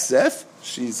with Kesef.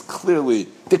 She's clearly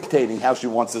dictating how she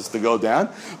wants this to go down.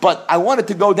 But I want it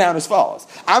to go down as follows.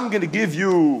 I'm going to give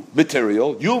you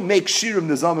material. You'll make Shirim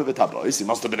Nizam V'Tabois. He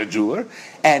must have been a jeweler.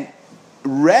 And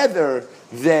rather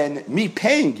than me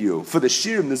paying you for the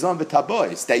shirim nizam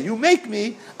v'tabois that you make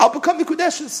me, I'll become the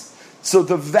kudeshes. So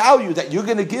the value that you're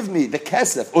going to give me, the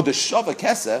kesef, or the shava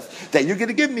kesef, that you're going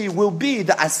to give me will be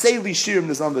the aseli shirim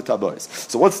nizam v'tabois.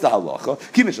 So what's the halacha?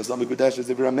 Kimish asam v'kudeshes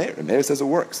if Rameir. Rameir says it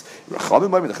works. The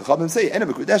Chachamim say,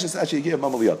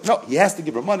 no, he has to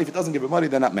give her money. If he doesn't give her money,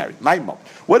 they're not married. My mom.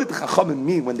 What did the Chachamim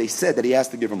mean when they said that he has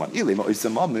to give her money? Does the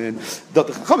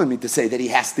Chachamim mean to say that he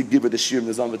has to give her the shirim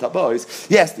nizam v'tabois?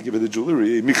 He has to give her the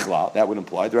jewelry, michla. That would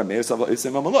imply the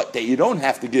Rameir that you don't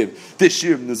have to give the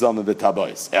shirim nizam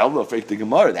v'tabois. The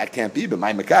Gemara, that can't be, but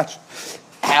my makash.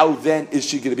 How then is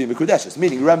she going to be Mekudeshes?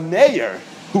 Meaning, Rameir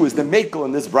who is the makel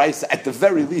in this brisa, at the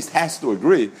very least has to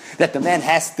agree that the man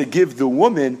has to give the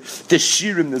woman the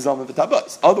shirim nizam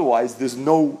v'tabos. Otherwise, there's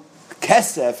no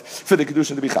kesef for the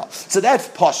kedushin to be chal. So that's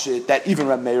pashit that even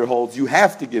Reb Meir holds. You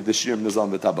have to give the shirim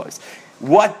nizam v'tabos.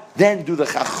 What then do the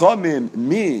chachamim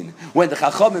mean when the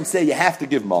chachamim say you have to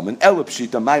give mammon? Elab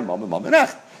shita my mammon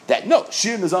ach. That no,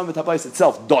 shir nizam v'tabais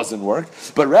itself doesn't work,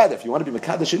 but rather if you want to be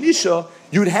mekadosh an isha,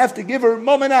 you'd have to give her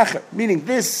mammon acher. Meaning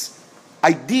this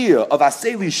idea of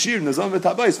aseli shir nizam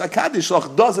v'tabais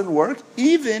v'kadishlach doesn't work,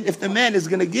 even if the man is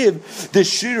going to give the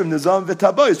shir nizam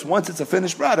v'tabais once it's a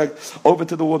finished product over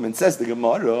to the woman. Says the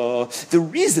Gemara, the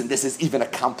reason this is even a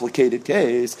complicated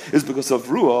case is because of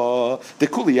ruah the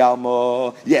kuli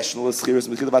alma yeshna l'schiras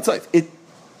mechila v'tzayif. It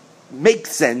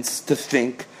makes sense to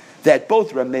think that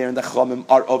both Reb Meir and the Chachamim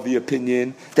are of the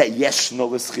opinion that yeshna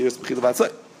l'schiras mechila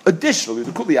v'tzayif. Additionally,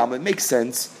 the Kuli Alma, it makes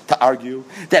sense to argue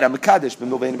that a Mekadesh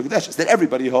b'milva ain't a Mekudeshes, that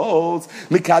everybody holds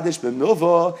Mekadesh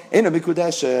b'milva ain't a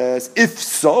Mekudeshes. If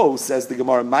so, says the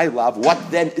Gemara, my love,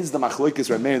 what then is the Machlokes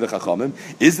Reb Meir and the Chachamim?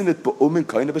 Isn't it b'umin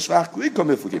koine b'shvach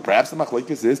kli? Perhaps the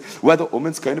Machlokes is whether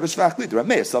umin's koine b'shvach kli. The Reb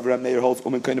Meir, so Reb Meir holds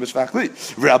umin koine b'shvach kli.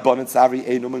 Rabbanan Savri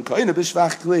ain't umin koine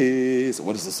b'shvach kli. So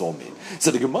what does this all mean? So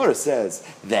the Gemara says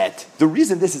that the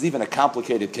reason this is even a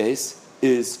complicated case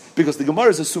is because the Gemara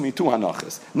is assuming two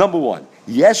hanachas. Number one,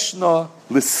 yeshna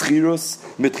l'schirus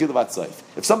mitchil v'tzayif.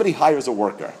 If somebody hires a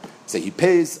worker, say he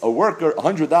pays a worker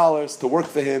 $100 to work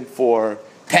for him for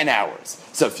 10 hours.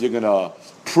 So if you're going to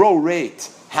prorate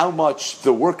how much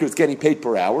the worker is getting paid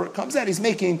per hour, it comes out he's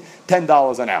making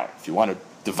 $10 an hour. If you want to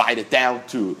divide it down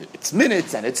to its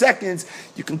minutes and its seconds,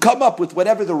 you can come up with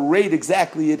whatever the rate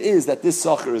exactly it is that this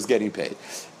socher is getting paid.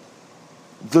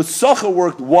 The socher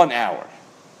worked 1 hour.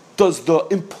 Does the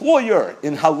employer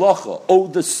in halacha owe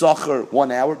the socher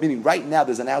 1 hour? Meaning right now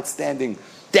there's an outstanding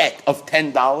debt of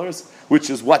 $10,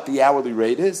 which is what the hourly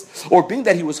rate is. Or being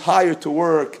that he was hired to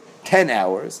work 10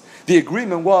 hours, the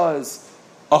agreement was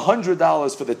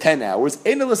 $100 for the 10 hours.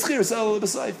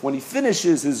 When he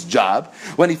finishes his job,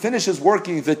 when he finishes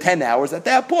working the 10 hours, at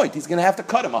that point he's going to have to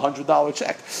cut him a $100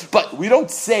 check. But we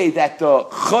don't say that the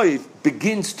chayiv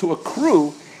begins to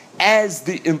accrue as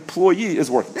the employee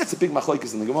is working. That's a big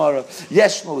machlokes in the Gemara.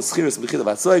 Yeshna l'schiras b'chila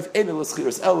v'tzayif, ein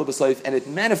l'schiras ela b'tzayif, and it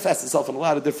manifests itself in a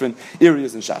lot of different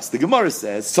areas in Shas. The Gemara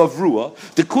says, Savrua,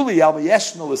 the kuli alma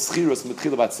yeshna l'schiras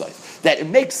b'chila v'tzayif. That it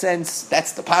makes sense,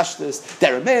 that's the pashtus,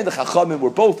 that Reb Meir and the Chachamim were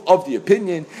both of the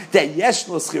opinion that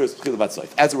yeshna l'schiras b'chila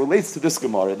v'tzayif. As it relates to this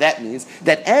Gemara, that means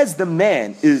that as the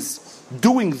man is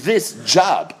doing this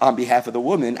job on behalf of the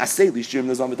woman,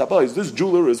 this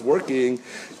jeweler is working,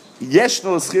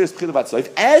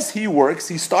 as he works,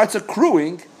 he starts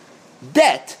accruing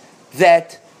debt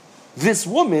that this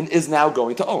woman is now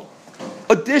going to own.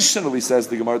 Additionally, says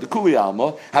the Gemara, the Kuli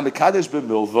Alma, Hamikadesh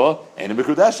b'milva and a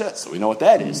Mekudeshes. So we know what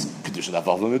that is. Kedushin daf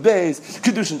avlim beis,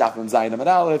 Kedushin daf zayin amid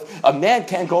aleph. A man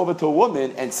can't go over to a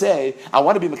woman and say, "I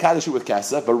want to be Mekadesh with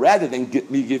Kesef, but rather than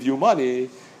give you money,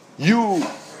 you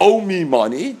owe me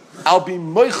money. I'll be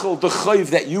meichel the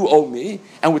chayiv that you owe me,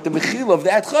 and with the mechil of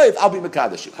that chayiv, I'll be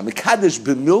mekadesh you. Mekadesh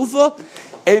b'milva,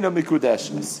 ein a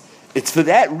mikudeshes. It's for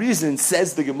that reason,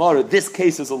 says the Gemara, this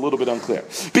case is a little bit unclear.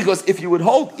 Because if you would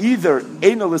hold either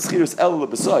ein a l'schiras el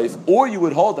l'b'soif, or you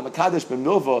would hold the mekadesh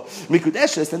b'milva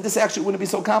mikudeshes, then this actually wouldn't be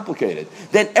so complicated.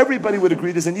 Then everybody would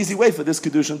agree there's an easy way for this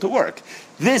kedushin to work.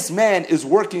 This man is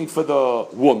working for the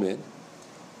woman,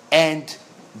 and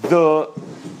the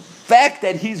fact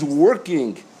that he's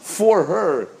working for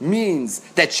her means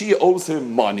that she owes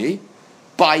him money.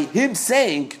 By him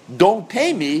saying, don't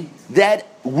pay me, that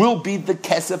will be the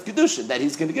kesef kedusha that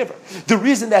he's going to give her. The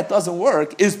reason that doesn't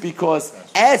work is because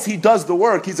as he does the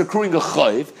work, he's accruing a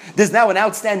chayiv. There's now an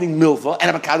outstanding milva,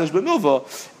 and a mekadesh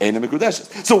b'milva, and a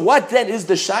mekudeshes. So what then is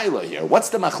the shaila here? What's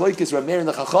the machlokes Reb Meir and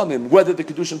the Chachamim, whether the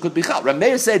kedushin could be chal? Reb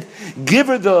Meir said, give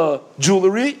her the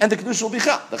jewelry, and the kedushin will be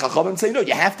chal. The Chachamim say, no,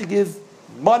 you have to give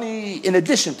money in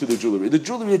addition to the jewelry. The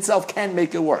jewelry itself can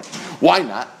make it work. Why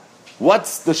not?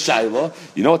 What's the shaila?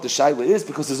 You know what the shaila is?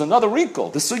 Because there's another wrinkle.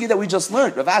 The sugi that we just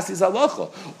learned, Rav Asi's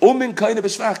halacha, umin kaina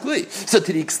b'shvach kli. So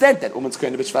to the extent that umin's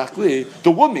kaina b'shvach kli,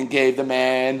 the woman gave the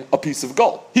man a piece of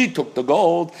gold. He took the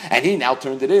gold and he now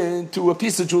turned it into a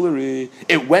piece of jewelry.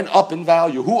 It went up in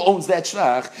value. Who owns that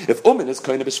shvach? If umin is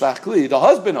kaina b'shvach kli, the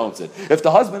husband owns it. If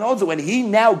the husband owns it, when he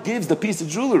now gives the piece of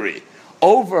jewelry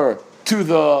over to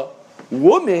the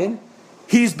woman,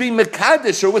 he's being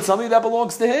mekadesh with something that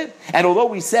belongs to him. And although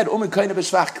we said umin kaina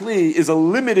b'shvach kli is a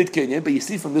limited kinyan, but you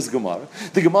see from this Gemara,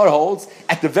 the Gemara holds,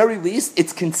 at the very least,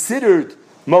 it's considered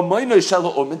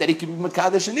that he can be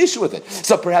Mekadesh an issue with it.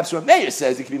 So perhaps Rameir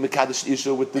says he can be Mekadesh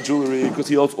issue with the jewelry because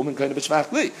he holds Umen kind of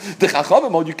B'Shvachli. The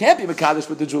Chachamim hold you can't be Mekadesh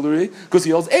with the jewelry because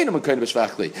he holds Ein Umen kind of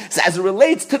B'Shvachli. So as it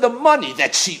relates to the money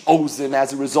that she owes him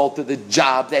as a result of the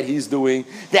job that he's doing,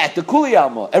 that the Kuli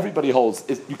Alma, everybody holds,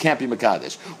 you can't be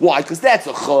Mekadesh. Why? Because that's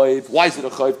a Chayv. Why is it a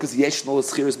Chayv? Because Yeshnol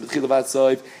Eschiris B'Tchilavat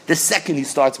Soiv. The second he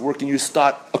starts working, you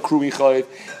start accruing Chayv.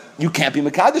 You can't be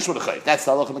Mekadesh with a Chayv. That's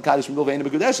the halacha Mekadesh from Milva and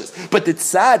Mekudeshes. But it's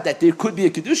sad that there could be a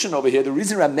Kedushin over here. The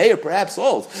reason Rameir perhaps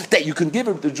holds that you can give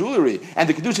him the jewelry and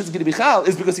the Kedushin is going to be Chal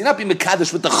is because you're not being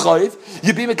Mekadesh with the Chayv,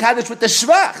 you're being Mekadesh with the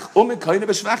Shvach.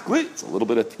 It's a little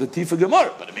bit of the Tifa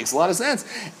Gemara, but it makes a lot of sense.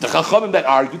 The Chachamim that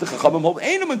argue, the Chachamim hold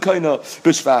Einam and Kaina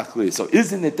B'Shvachli. So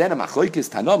isn't it then a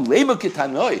Machlokes Tanam, Lema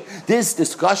Ketanoi? This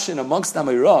discussion amongst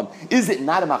Amiram, is it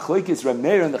not a Machlokes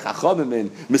Rameir and the Chachamim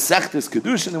in Mesechtes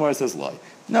Kedushin? The Gemara says lie.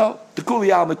 No, the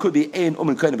Kuli Alma could be ein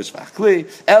Umen Kaina B'Shvachli.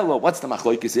 Elo, what's the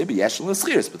Machlokes here? B'Yeshel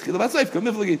Eschiris. But the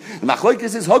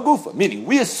Machlokes is Hagufa, meaning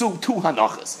we assume two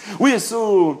Hanachas. We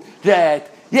assume that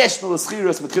Yeshnol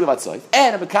Eschiris Metchila Vatzoif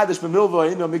and a Mekadesh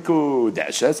B'Milva Ino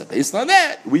Mikudeshes. Based on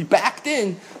that, we backed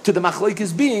in to the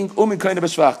Machlokes being Umen Kaina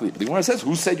B'Shvachli. But the Gemara says,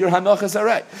 who said your Hanachas are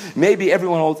right? Maybe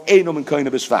everyone holds ein Umen Kaina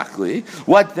B'Shvachli.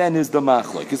 What then is the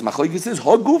Machlokes? Machlokes is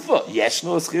Hagufa.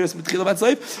 Yeshnol Eschiris Metchila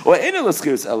Vatzoif or Ein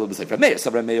Eschiris Ela B'Zoif.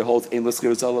 Rameir holds Ein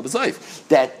Eschiris Ela B'Zoif.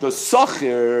 That the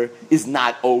Socher is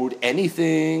not owed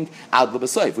anything Ad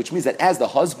L'B'Zoif, which means that as the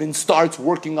husband starts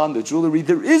working on the jewelry,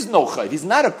 there is no Chayv. He's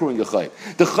not accruing a Chayv.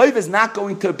 The Chayv is not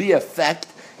going to be effect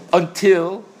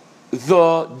until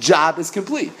the job is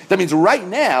complete. That means right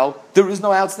now, there is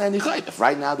no outstanding Chayv. If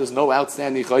right now there's no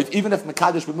outstanding Chayv, even if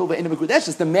Mekadesh B'Milva Ein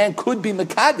Mekudeshes, the man could be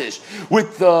Mekadesh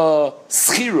with the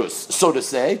Schirus, so to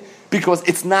say, because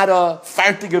it's not a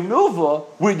Fartiga Milva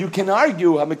where you can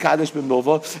argue HaMekadesh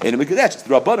B'Milva Ein Mekudeshes.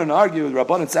 The Rabbanan argue, the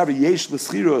Rabbanan Tzavri Yesh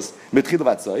L'Schirus Metchila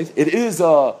Vatzoif. It is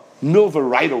a Milva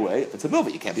right away. If it's a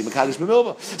Milva, you can't be Mekadesh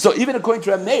B'Milva. So even according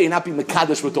to Rameir, not be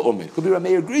Mekadesh with the Umin. Could be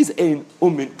Rameir agrees, Ein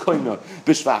Umin Koina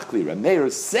B'Shvachli.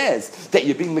 Rameir says that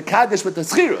you're being Mekadesh with the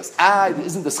Schirus.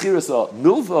 Isn't the Schirus a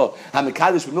Milva?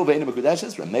 HaMekadesh B'Milva Ein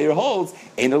Mekudeshes? Rameir holds,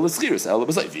 Ein L'Schirus, El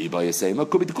L'B'Zayf. V'Yiba Yasema,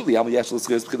 could be the Kuli, Yama Yesh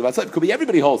L'Schirus B'Tchila Vatzoif. Could be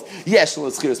everybody holds, Yesh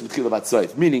L'Schirus B'Tchila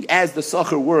Vatzoif. Meaning, as the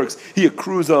Socher works, he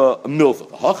accrues a Milva.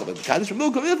 Mekadesh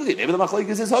B'Milva, maybe the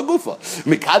Machlokes is Hagufa.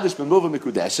 Mekadesh B'Milva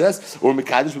Mekudeshes, or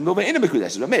Mekadesh B'Milva Ein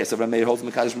Mekudeshes. Rameir, so Rameir holds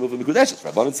Mekadesh B'Milva Mekudeshes.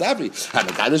 Rabbanan Sabri,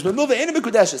 Mekadesh B'Milva Ein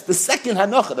Mekudeshes. The second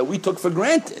Hanacha that we took for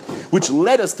granted, which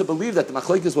led us to believe that the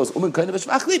Machlokes was Umen Kaina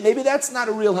B'Shvachli, maybe that's not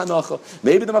a real Hanacha.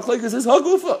 Maybe the Machlokes is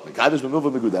Hagufa. Mekadesh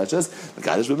B'Milva Mekudeshes,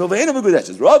 Mekadesh B'Milva Ein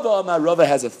Mekudeshes. Rava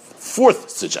has a fourth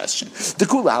suggestion. The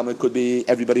Kuli Alma could be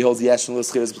everybody holds Yeshnol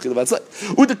Eschiris B'Tchila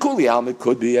Vatzoif. Or the Kuli Alma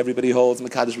could be everybody holds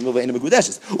Mekadesh B'Milva Ein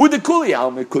Mekudeshes. Or the Kuli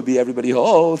Alma could be everybody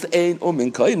holds Ein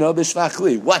Umen Kaina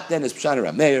B'Shvachli. What then is Pshana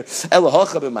Rameir? So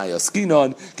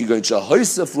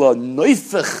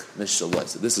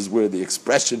this is where the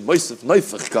expression Moisef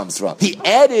Neufach comes from. He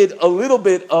added a little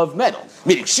bit of metal,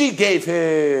 meaning she gave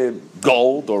him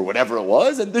gold or whatever it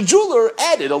was, and the jeweler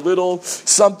added a little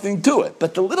something to it.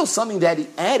 But the little something that he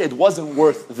added wasn't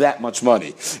worth that much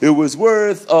money. It was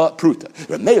worth pruta.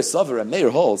 Rameir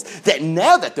holds that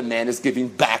now that the man is giving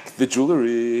back the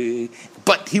jewelry,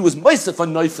 but he was moisef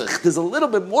on neufach, there's a little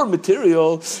bit more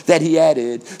material that he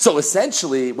added. So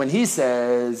essentially, when he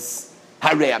says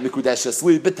there's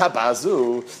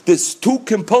two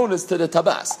components to the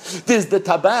tabas. There's the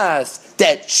tabas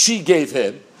that she gave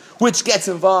him, which gets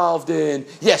involved in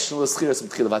Yeshnol Eschiris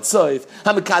B'Tchila Vatzoif,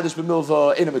 HaMekadesh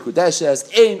B'Milva Ein Mekudeshes,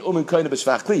 Ein Umen Kaina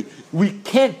B'Shvachli. We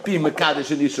can't be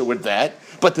Mekadesh and Isha with that,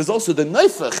 but there's also the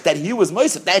Neufach that he was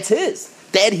Moisef. That's his.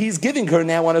 That he's giving her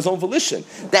now on his own volition.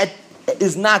 That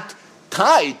is not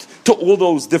tied to all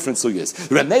those different sugyas.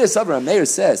 Rameir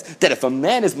says that if a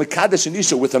man is Mekadesh and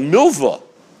Isha with a Milva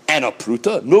and a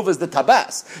pruta, milva is the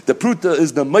tabas. The pruta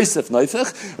is the meisef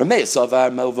neifech. Rameir savar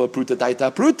milva pruta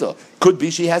daita pruta. Could be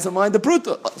she has in mind the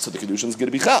pruta. So the kedushin is going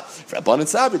to be chal. For Rabbanan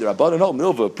Sabi, the Rabbanan hold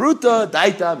milva pruta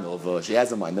daita milva. She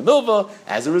has in mind the milva.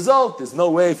 As a result, there's no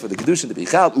way for the kedushin to be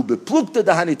chal. Ubeplukta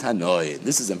dahani tanoi.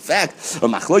 This is in fact a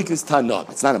machlokes tanam.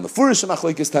 It's not a mefurish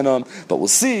machlokes tanam, but we'll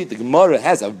see the Gemara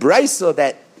has a brisa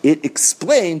that it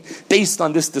explained based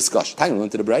on this discussion. Time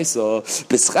went to the brayso.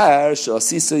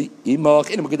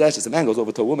 A man goes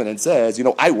over to a woman and says, "You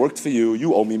know, I worked for you.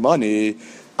 You owe me money."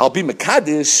 I'll be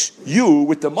Mekadesh you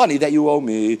with the money that you owe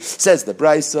me. Says the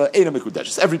Brisa, Eina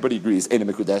Mekudeshes. Everybody agrees, Eina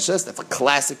Mekudeshes. That's a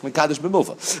classic Mekadesh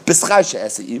b'milva. B'schar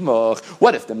she'ese imach.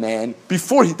 What if the man,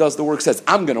 before he does the work, says,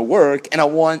 I'm going to work, and I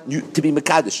want you to be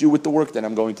Mekadesh, you with the work that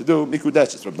I'm going to do?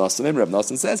 Mekudeshes. Reb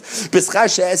Nosson says, B'schar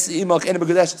she'ese imach, Eina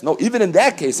Mekudeshes. No, even in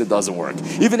that case, it doesn't work.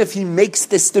 Even if he makes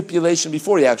this stipulation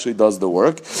before he actually does the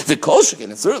work, the kol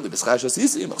shekin, and certainly, B'schar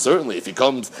she'ese imach, certainly, if he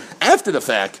comes after the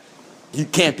fact, he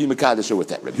can't be Mekadesh with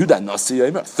that. Rabbi Yehuda Nasi,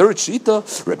 third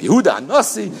Shita, Rabbi Yehuda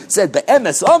Nasi said,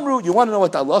 Be'emes Amru, you want to know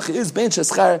what the halacha is? Bein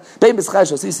b'schar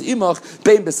she'asisi imach,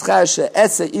 bein b'schar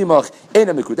she'ese imach,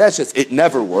 eina mekudeshes. It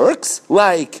never works.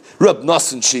 Like Rabbi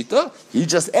Nosson Shita, he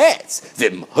just adds,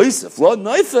 V'im hoisef lo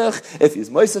neifech, if he's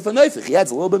moisef a neifech, he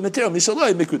adds a little bit of material,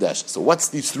 mishaloi mekudeshes. So what's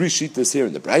these three Shitas here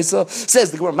in the Brisa?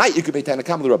 Says the Gemara, Mai ikubei Tanna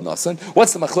Kama Rabbi Nosson.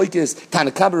 What's the machlokes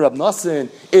Tanna Kama Rabbi Nosson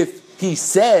if he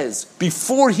says,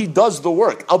 before he does the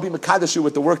work, I'll be Mekadesh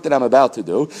with the work that I'm about to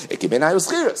do. Like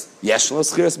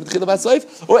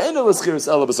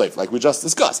we just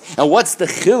discussed. And what's the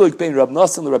chiluk between Rabbi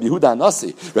Nosson and Rabbi Yehuda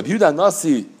Nasi? Rabbi Yehuda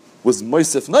Nasi was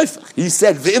Moisef Neifach. He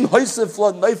said, V'im Hoisef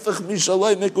lo Neifach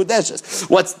mishaloi mekudeshes.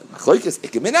 What's the machlokes?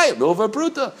 Ikeminayim, milva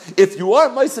pruta. If you are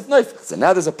Moisef Neifach, so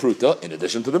now there's a pruta in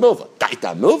addition to the milva.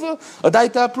 Daita milva, or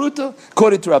daita pruta.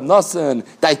 According to Rabbi Nosson,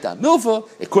 daita milva.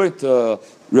 According to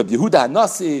Rabbi Yehuda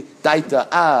Nasi,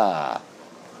 daita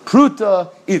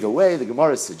pruta. Either way, the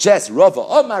Gemara suggests Rava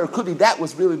Omar could be that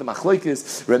was really the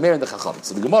machlokes Remeir and the Chachamim.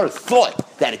 So the Gemara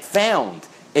thought that it found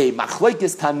a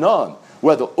machlokes Tanan,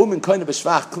 whether koine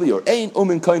b'shvach kli or ein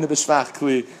koine b'shvach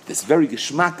kli. This very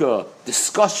geschmacka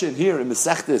discussion here in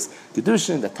Masechtas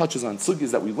Kedushin that touches on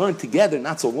sugyas that we learned together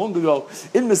not so long ago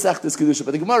in Masechtas Kedushin,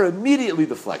 but the Gemara immediately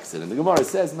deflects it, and the Gemara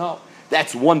says, no,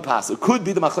 that's one pass. It could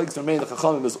be the machlokes Remeir and the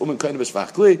Chachamim is koine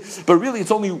b'shvach kli, but really it's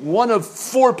only one of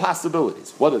four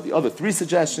possibilities. What are the other three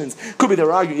suggestions? It could be they're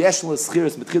arguing yesh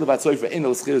l'schiras mitchila v'atzoyf ein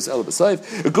l'schiras el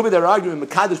b'soyf. It could be they're arguing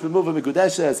mekadesh b'milva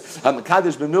mekudeshes,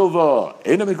 mekadesh b'milva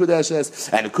ein mekudeshes,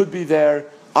 and it could be they're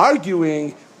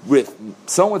arguing with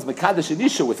someone's mekadesh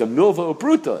inisha with a milva or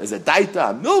pruta. Is a daita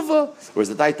a milva or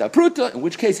is a daita a pruta? In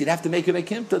which case he'd have to make a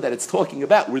mekimta that it's talking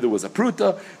about where there was a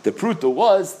pruta. The pruta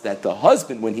was that the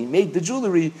husband, when he made the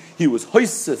jewelry, he was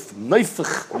hoisef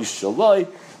neifach mishaloi,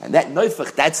 and that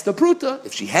neifach, that's the pruta.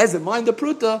 If she has in mind the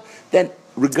pruta, then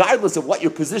regardless of what your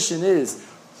position is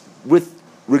with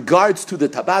regards to the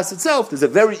tabas itself, there's a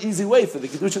very easy way for the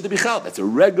kedusha to be chal. That's a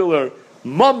regular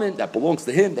moment that belongs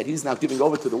to him that he's now giving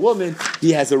over to the woman.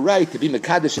 He has a right to be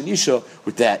mekadesh and isha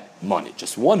with that money.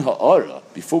 Just one ha'ara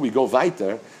before we go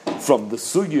weiter from the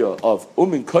sugya of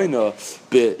koina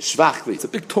b'shvachli. It's a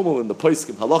big tumult in the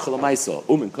poskim halacha l'maisa.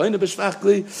 Koina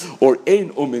b'shvachli or ein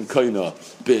koina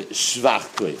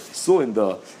b'shvachli. So in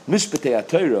the Mishpatei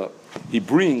HaTorah he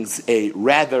brings a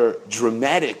rather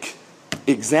dramatic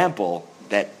example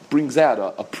that brings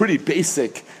out a pretty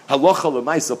basic halacha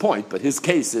l'maisa point, but his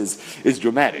case is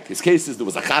dramatic. His case is there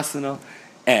was a chasana,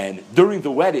 and during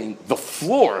the wedding, the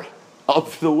floor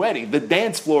of the wedding, the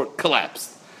dance floor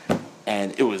collapsed.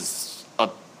 And it was a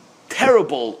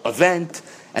terrible event.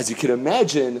 As you can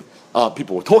imagine,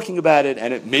 people were talking about it,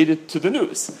 and it made it to the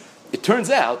news. It turns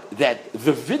out that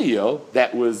the video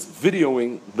that was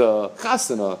videoing the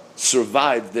chasana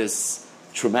survived this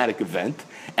traumatic event,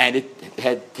 and it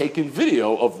had taken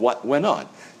video of what went on.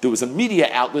 There was a media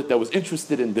outlet that was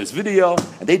interested in this video,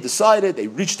 and they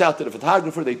reached out to the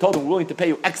photographer, they told him, we're willing to pay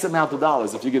you X amount of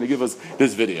dollars if you're going to give us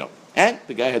this video. And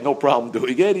the guy had no problem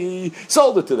doing it, he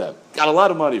sold it to them, got a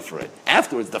lot of money for it.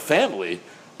 Afterwards, the family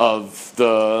of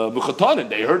the Mukhatanin,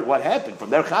 they heard what happened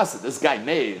from their chassid. This guy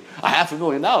made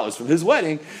 $500,000 from his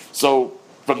wedding, so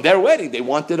from their wedding, they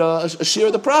wanted a share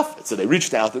of the profit. So they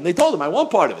reached out and they told him, I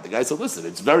want part of it. The guy said, listen,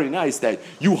 it's very nice that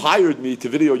you hired me to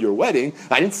video your wedding.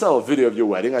 I didn't sell a video of your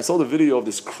wedding. I sold a video of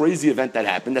this crazy event that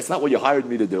happened. That's not what you hired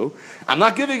me to do. I'm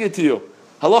not giving it to you.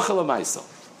 Halacha l'maisa.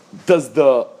 Does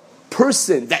the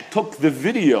person that took the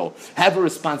video have a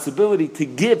responsibility to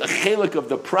give a chelik of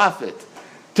the profit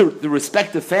to the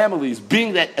respective families,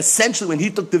 being that essentially when he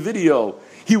took the video,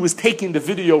 he was taking the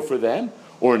video for them?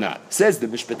 Or not? Says the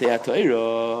Mishpatei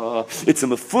HaTorah, it's a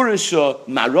mefurish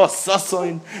maros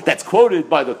sasoin that's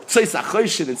quoted by the Tzeis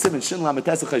HaChoshen and Siman Shin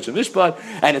Lametes Choshen Mishpat,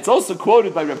 and it's also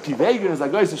quoted by Reb Kiveger as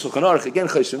Agoyis and Shulchan Aruch again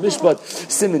Choshen Mishpat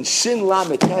Siman Shin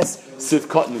Lametes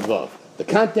Sivkot Nivav. The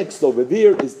context over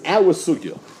there is our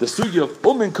sugya, the sugya of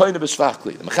koine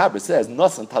b'shvachli. The Mechaber says,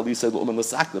 "Nasan talisa l'umen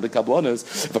l'sakla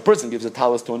b'kablonas." If a person gives a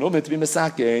talis to an umen to be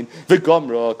mesakein,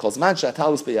 v'gomra calls mansha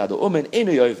talis b'yado umen ain't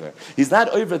over. He's not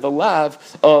over the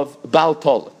lav of Baal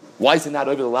Tolan. Why is he not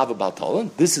over the lav of Baal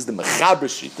Tolan? This is the Mechaber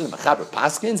shita, the Mechaber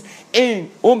paskins. Ein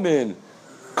umen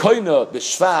koina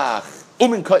b'shvach.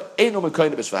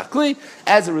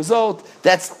 As a result,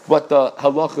 that's what the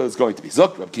halacha is going to be.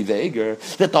 Zok Reb Kiva Eger,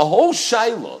 that the whole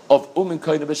shaila of umin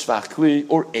koina b'shvach kli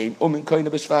or ein umin koina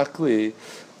b'shvach kli,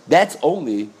 that's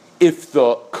only if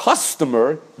the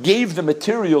customer gave the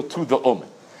material to the umin.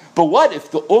 But what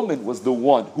if the umin was the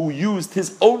one who used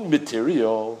his own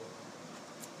material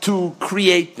to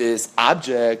create this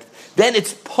object? Then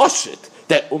it's poshit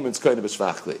that umin's koina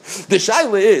b'shvach kli. The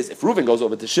shaila is, if Reuven goes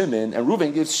over to Shimon, and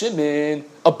Reuven gives Shimon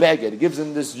a baguette, he gives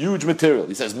him this huge material.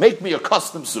 He says, make me a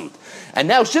custom suit. And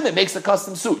now Shimon makes a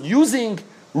custom suit using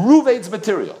Reuven's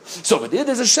material. So but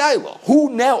there's a shaila. Who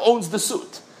now owns the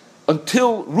suit?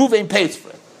 Until Reuven pays for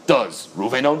it. Does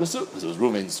Reuven own the suit? Because it was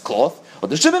Reuven's cloth. Or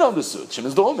does Shimon own the suit?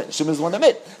 Shimon's the umin. Shimon's the one that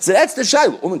made it. So that's the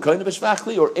shaila. Umin koina b'shvach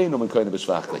kli or ein umin koina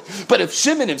b'shvach kli. But if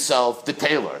Shimon himself, the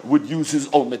tailor, would use his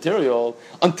own material,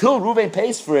 until Reuven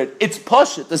pays for it, it's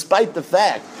pashut, despite the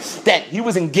fact that he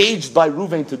was engaged by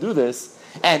Reuven to do this.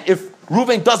 And if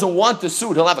Reuven doesn't want the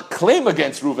suit, he'll have a claim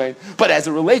against Reuven. But as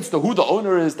it relates to who the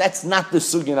owner is, that's not the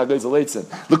sugya Nagayz Leitzin.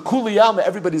 The Kuliyama,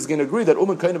 everybody's going to agree that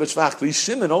Uman Koina B'Shvach Kli,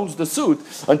 Shimon owns the suit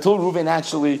until Reuven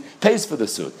actually pays for the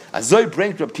suit. Azoi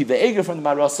bring Reb Kiva Eger from the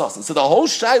Marasas. And so the whole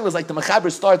shaila is like the Mechaber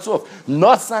starts off,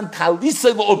 Nasan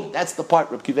Talisei L'Umen. That's the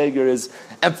part Reb Kiva Eger is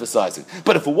emphasizing.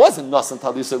 But if it wasn't Nasan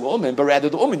Talisei L'Umen, but rather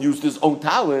the Umen used his own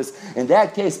talis, in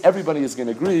that case, everybody is going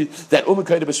to agree that Uman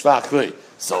Koina B'Shvach Kli.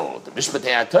 So the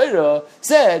Mishpatei HaTorah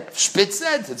said, Spitz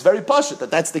said, it's very pashut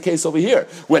that that's the case over here.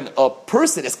 When a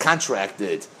person is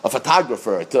contracted, a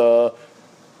photographer, to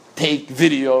take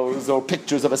videos or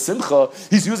pictures of a simcha,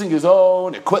 he's using his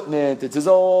own equipment, it's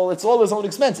all his own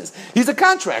expenses. He's a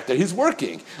contractor, he's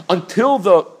working. Until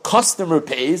the customer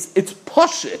pays, it's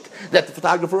pashut that the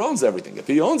photographer owns everything. If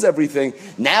he owns everything,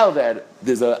 now that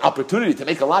there's an opportunity to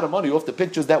make a lot of money off the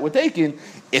pictures that were taken,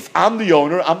 if I'm the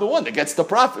owner, I'm the one that gets the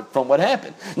profit from what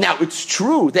happened. Now, it's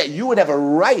true that you would have a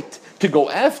right to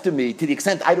go after me to the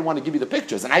extent I don't want to give you the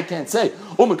pictures. And I can't say,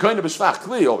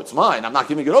 oh, it's mine, I'm not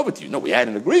giving it over to you. No, we had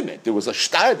an agreement. There was a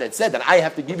shtar that said that I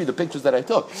have to give you the pictures that I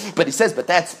took. But he says, but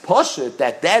that's pashut,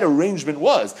 that arrangement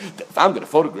was, that if I'm going to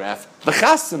photograph the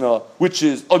chasana, which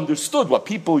is understood what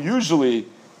people usually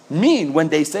mean when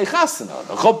they say chasana,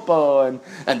 the chuppah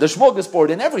and the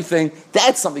smorgasbord and everything,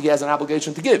 that's something he has an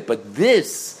obligation to give. But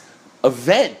this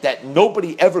event that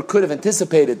nobody ever could have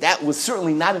anticipated, that was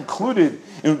certainly not included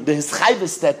in the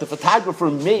hischayvus that the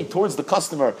photographer made towards the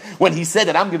customer when he said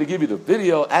that I'm going to give you the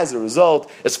video. As a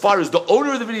result, as far as the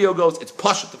owner of the video goes, it's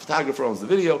pashut, the photographer owns the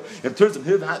video. In terms of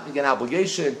him having an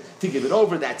obligation to give it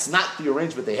over, that's not the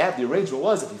arrangement they have. The arrangement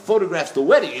was if he photographs the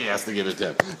wedding, he has to give it to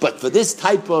him. But for this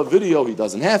type of video, he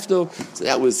doesn't have to. So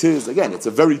that was his, again, it's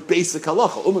a very basic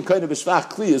halacha. Umen koina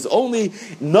b'shvach kli is only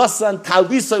nasan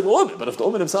talisay l'umen. But if the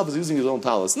umen himself is using his own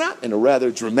talis, not in a rather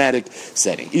dramatic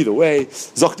setting. Either way,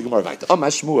 zoch the Gemara weiter.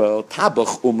 Shmuel,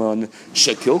 tabach uman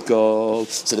shekilkal.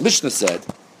 So the Mishnah said,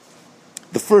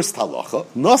 the first halacha,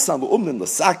 nasan l'umnin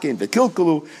l'sakein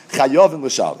v'kilkalu chayavin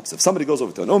l'shalim. So if somebody goes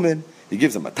over to an umin, he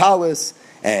gives him a talis,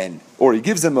 or he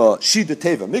gives him a shida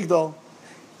teva migdal,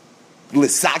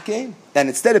 l'sakein, and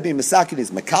instead of being misakein,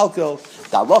 he's mekalkal.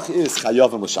 The halacha is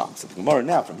chayavin l'shalim. So the Gemara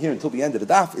now, from here until the end of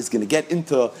the daf, is going to get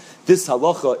into this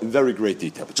halacha in very great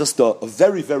detail. But just a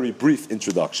very, very brief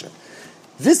introduction.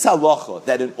 This halacha,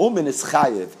 that an umin is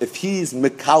chayiv, if he's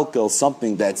mekalkel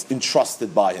something that's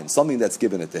entrusted by him, something that's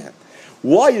given it to him.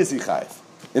 Why is he chayiv?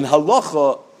 In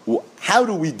halacha, how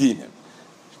do we deem him?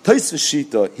 Tosfos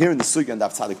Shita, here in the Sugya and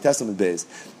Daf Tzadik Testament Beis,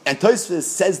 and Tosfos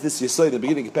says this Yesod in the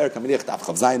beginning of Perek HaMiniach Daf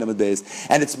Chav Zayin Amud Beis,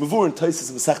 and it's Mavur in Tosfos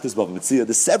and Masechtas Bava Metzia.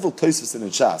 There's several Tosfos in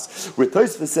Shas, where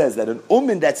Tosfos says that an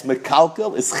umin that's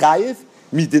mekalkel is chayiv,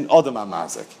 midin adam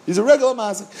amazik. He's a regular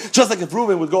mazik. Just like if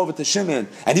Reuven would go over to Shimon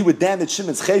and he would damage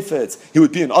Shimon's chayfetz, he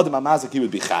would be an adam amazik, he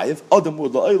would be chayiv. Adam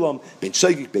would la'olam, ben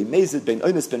shogik, ben mezid, ben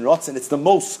oines, ben rotzen. It's the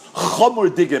most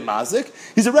chomor digger mazik.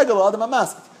 He's a regular adam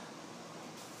amazik.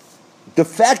 The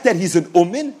fact that he's an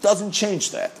umin doesn't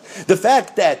change that. The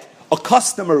fact that a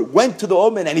customer went to the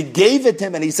umin and he gave it to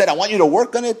him and he said, I want you to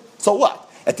work on it, so what?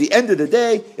 At the end of the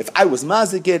day, if I was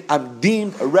mazik it, I'm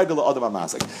deemed a regular adam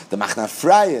amazik. The Machna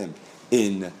Ephraim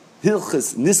in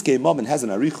Hilchas Niskei Mammon has an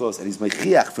arichos, and he's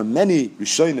meichiach from many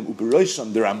Rishonim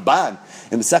uberosham the Ramban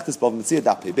in the Masechtas Bava Metzia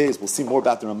Daf Pei Beis. We'll see more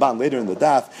about the Ramban later in the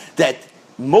daf. That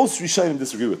most Rishonim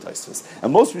disagree with Tosfos,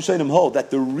 and most Rishonim hold that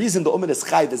the reason the umin is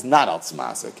chayiv is not al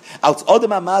mazik. Al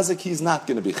adam mazik, he's not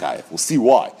going to be chayiv. We'll see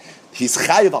why. he's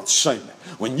chayiv al shomer.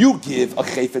 When you give a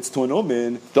chayfetz to an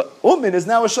umin, the umin is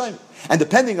now a shomer. And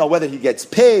depending on whether he gets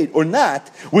paid or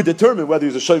not, would determine whether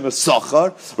he's a shomer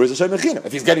sachar or he's a shomer chinam.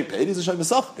 If he's getting paid, he's a shomer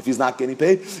sachar. If he's not getting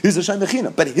paid, he's a shomer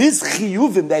chinam. But his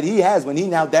chiyuvim that he has when he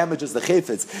now damages the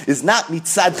chayfetz is not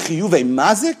mitzad chiyuvei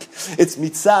mazik, it's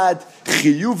mitzad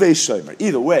chiyuvei shomer.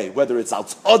 Either way, whether it's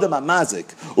out odem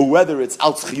mazik or whether it's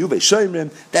out chiyuvei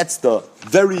shomerim, that's the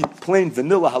very plain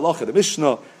vanilla halacha of the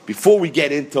Mishnah. Before we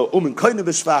get into umin koine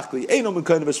b'shvachli, ein umin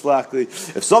koine b'shvachli,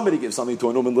 if somebody gives something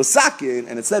to an umin l'sakin,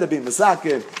 and instead of being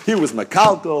l'sakin, he was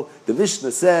makalkal, the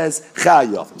Mishnah says,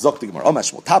 chayov. Zok the Gemara,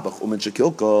 omash motabach umin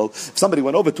shekilkal. If somebody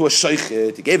went over to a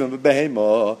shaychet, he gave him a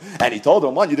behema, and he told him,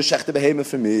 I want you to shech the behema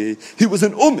for me. He was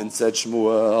an umin, said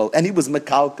Shmuel, and he was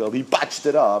makalkal, he botched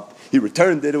it up, he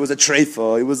returned it, it was a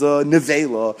treifa, it was a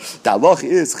nevela. The halach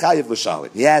is chayiv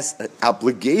l'shalim. He has an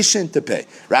obligation to pay.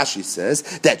 Rashi says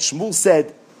that Shmuel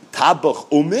said, Tabach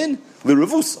umin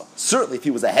l'revusa. Certainly, if he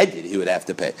was a hedyot, he would have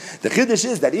to pay. The chiddush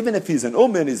is that even if he's an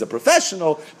umin, he's a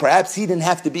professional, perhaps he didn't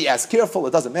have to be as careful.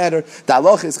 It doesn't matter. The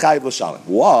halacha is chayiv l'shalim.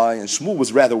 Why? And Shmuel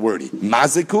was rather wordy.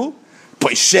 Maziku,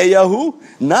 poisheyahu,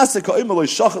 nasika imaloi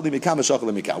shachal limikam shachal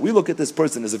limikam. We look at this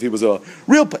person as if he was a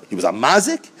real. He was a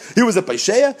mazik. He was a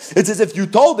poisheya. It's as if you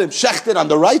told him shecht it on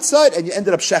the right side, and you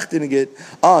ended up shechting it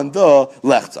on the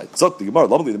left side. So the Gemara,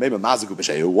 lovely, the name of maziku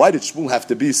poisheya. Why did Shmuel have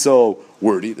to be so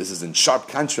wordy? This is in sharp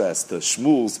contrast to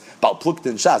Shmuel's Bal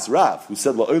Pluktin Shas Rav, who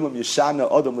said la'olam yeshana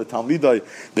adam letalmidai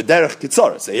b'derech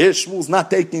kitzara. So here Shmuel's not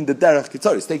taking the derech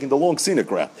kitzara; he's taking the long scenic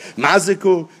route.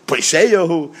 Maziku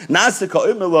poisheyahu nasika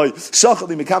imaloi shachal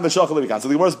limikam shachal limikam. So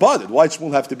the Gemara is bothered. Why did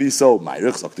Shmuel have to be so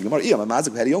ma'irich? So the Gemara,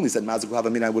 had he only said maziku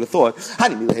havamina, I would have thought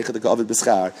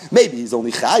maybe he's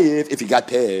only chayiv if he got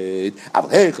paid.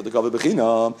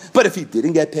 But if he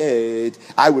didn't get paid,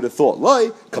 I would have thought loy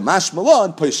kamash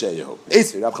malon poisheyahu.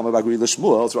 Rab Chama Baguri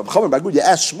L'Shmuel. So Rab Chama Baguri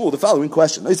asked Shmuel the following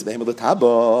question.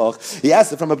 He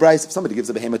asked it from a brayso. If somebody gives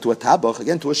a behema to a tabach,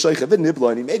 again to a shaychet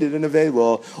v'nibla, and he made it in a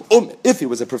velo. If he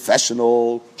was a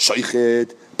professional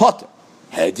shaychet, potter.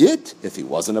 Hedyot, if he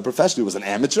wasn't a professional, he was an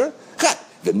amateur.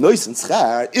 The noisen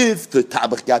schar, if the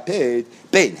tabach got paid,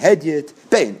 bein hedyot,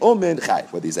 bein umin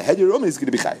chayv. Whether he's a hedyot or umin, he's going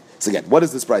to be chayv. So again, what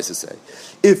does this brayso say?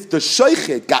 If the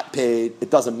shaychet got paid, it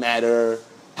doesn't matter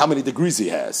how many degrees he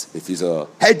has. If he's a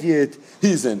hedyot,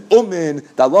 he's an umin,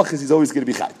 the halach is he's always going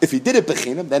to be chayiv. If he did it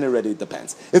bechinam, then already it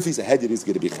depends. If he's a hedyot, he's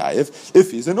going to be chayiv.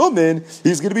 If he's an umin,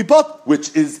 he's going to be pot,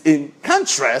 which is in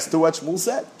contrast to what Shmuel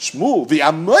said. Shmuel, the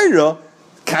Amoira,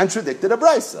 contradicted a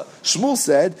brayso. Shmuel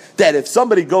said that if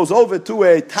somebody goes over to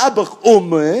a tabach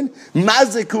umin,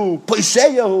 maziku,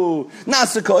 poisheyahu,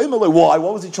 nasika imaloi. Why?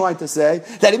 What was he trying to say?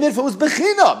 That even if it was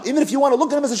bechinam, even if you want to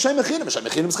look at him as a shem mechinam is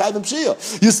chayv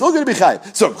pshia, you're still going to be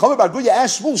chayv. So Chamer Bar Guya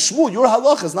asked Shmuel, your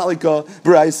halacha is not like a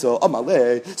brayso.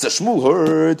 Amalei. So Shmuel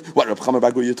heard what Reb Chamer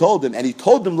Bar Guya told him, and he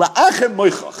told him, la'achem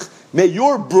moichach. May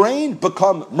your brain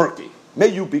become murky. May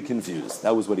you be confused.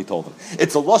 That was what he told him.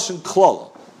 It's a lashon klala.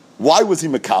 Why was he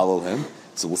mekalel him?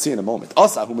 So we'll see in a moment.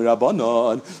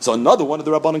 So another one of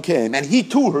the Rabbanon came, and he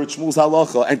too heard Shmuel's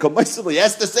halacha, and commiseratively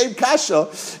asked the same kasha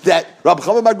that Rabbi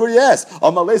Chama Bar Guya asked.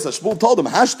 Shmuel told him,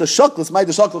 "Hashta shaklas may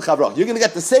the shakl chavra." You're going to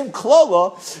get the same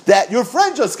klala that your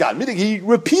friend just got. Meaning he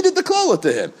repeated the klala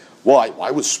to him. Why? Why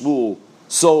was Shmuel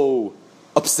so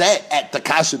upset at the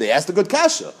kasha? They asked a good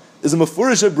kasha. Is a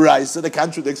mafurish brayso that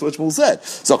contradicts what Shmuel said.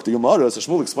 So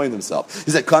Shmuel explained himself.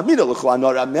 He said, "Kamina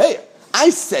l'chlanor ameir." I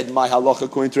said my halacha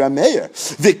according to Rameir.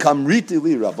 V'kamriti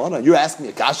li Rabbana. You're asking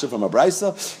a kasha from a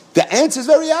brayso? The answer is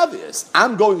very obvious.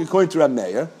 I'm going according to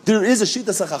Rameir. There is a shita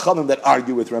chachamim that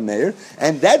argue with Rameir,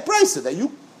 and that brayso that you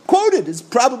quoted is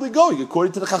probably going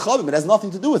according to the chachamim. It has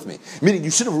nothing to do with me. Meaning,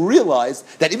 you should have realized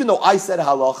that even though I said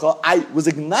halacha, I was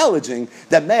acknowledging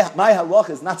that my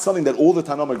halacha is not something that all the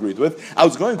Tanam agreed with. I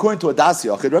was going according to a das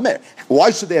yachid Rameir.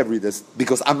 Why should they have read this?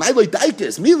 Because amalei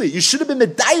daikis mili. You should have been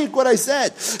medayik what I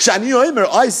said. Shani oimer,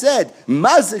 I said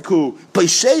maziku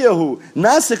peisheyahu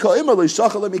nasika oimer lo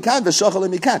shachal mikan v'shachal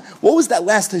mikan. What was that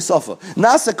last hisafa?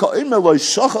 Nasika oimer lo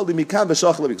shachal mikan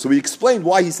v'shachal mikan. So we explained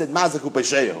why he said maziku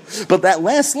peisheyahu, but that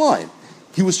last line,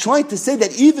 he was trying to say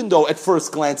that even though at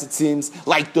first glance it seems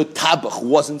like the tabach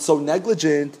wasn't so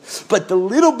negligent, but the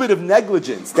little bit of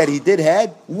negligence that he did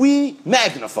had, we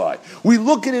magnify. We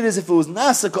look at it as if it was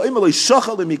nasa ka'imah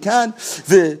shachal mikan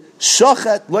the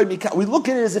shachat loy mikan. We look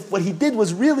at it as if what he did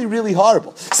was really, really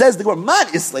horrible. Says the Gemara, man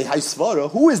islay haisvara.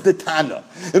 Who is the Tana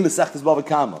in Masechtas Bava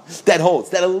Kama that holds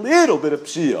that a little bit of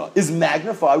pshia is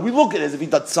magnified? We look at it as if he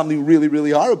did something really,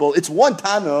 really horrible. It's one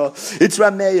Tana. It's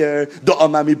Rameir. The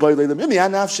amami boyle.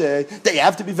 They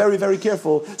have to be very, very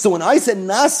careful. So when I said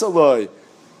nasaloi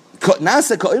You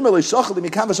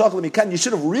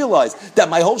should have realized that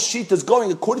my whole sheet is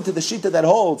going according to the sheet that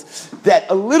holds that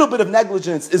a little bit of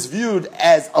negligence is viewed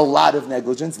as a lot of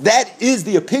negligence. That is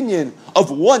the opinion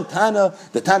of one Tana,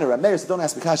 the Tana Rameir. So don't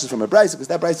ask me kashas from a brayso, because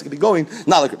that brayso could be going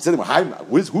not like who's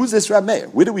this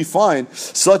Rameir? Where do we find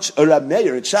such a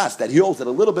Rameir in Shas that he holds that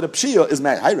a little bit of pshia is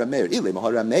mad? Hi Rameir, Ile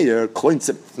Mahar Rameir, Koin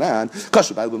Tzimran,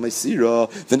 Kashu Ba'al B'Meisira,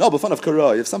 the Nabal Fan of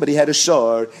Karai. If somebody had a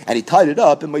shar and he tied it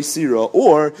up in Meisira,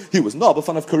 or he was Nabal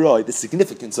Fan of Karai, the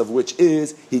significance of which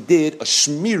is he did a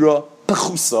Shmira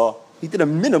Pechusa. He did a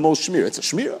minimal shmira. It's a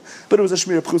shmira, but it was a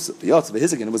shmira pchusa. The yotz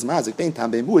v'hizagin, it was mazik. Bein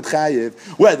tam bein muad chayiv.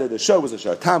 Whether the shor was a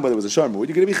shor tam, whether it was a shor muad,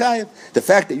 you're going to be chayiv. The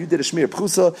fact that you did a shmira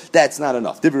pchusa, that's not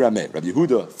enough. Divrei Rameh. Rabbi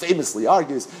Yehuda famously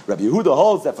argues. Rabbi Yehuda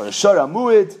holds that for a shor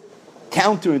muad,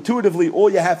 counterintuitively,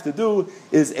 all you have to do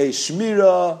is a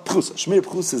shmira pchusa. Shmira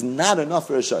pchusa is not enough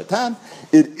for a shor tam.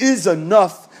 It is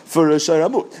enough for a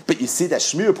Shayramut. But you see that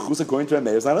Shmir Pchus according to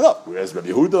Rameir is not enough. Whereas Rabbi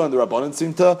Yehuda and the Rabbanan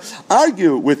seem to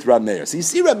argue with Rameir. So you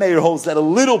see Rameir holds that a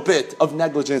little bit of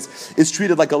negligence is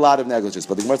treated like a lot of negligence.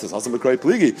 But the Gemara says, Hasam B'Kroi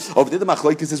Pligi, over there the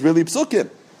Machlokes is really Psukim.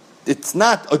 It's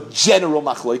not a general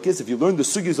machlokes. If you learn the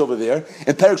sugis over there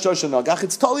in Perek Shosha Nagach,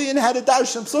 it's totally in had a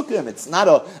darshan psukim. It's not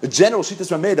a general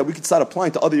shittas rameh that we could start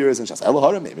applying to other areas in Shas.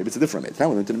 Maybe it's a different rameh. Now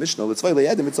we went to the Mishnah. It's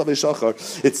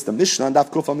the Mishnah and Daf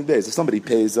Kuf Amid Beis. If somebody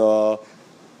pays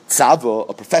tzava,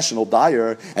 a professional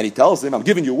dyer, and he tells him, I'm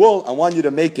giving you wool, I want you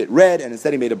to make it red, and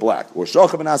instead he made it black. Or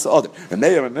Shochav and Asa Other.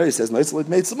 Rameir says, no, it's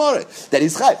made samare. That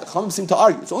he's chayv. The Chachamim seem to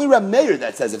argue. It's only Rameir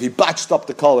that says if he botched up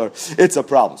the color, it's a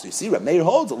problem. So you see, Rameir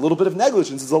holds a little bit of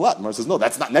negligence is a lot. Gemara says, no,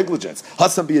 that's not negligence.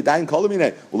 Hasam b'yadayim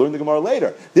kolamine. We'll learn the Gemara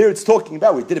later. There it's talking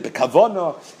about, we did it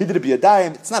b'kavana, he did it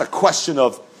b'yadayim. It's not a question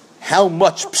of how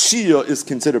much pshia is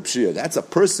considered pshia. That's a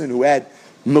person who had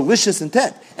malicious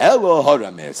intent. Elo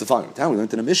harameir. It's the following time we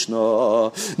learned in the Mishnah.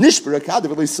 Nishbara kadav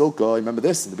silka. Remember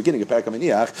this in the beginning of Perek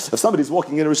Hamaniach. If somebody's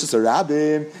walking in a Rosh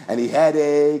Hashanah and he had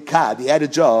a kad, he had a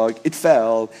jug, it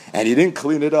fell, and he didn't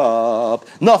clean it up.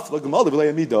 Nafla gemal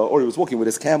v'le'amida. Or he was walking with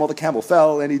his camel, the camel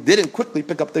fell, and he didn't quickly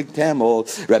pick up the camel.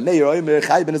 Rameir oimer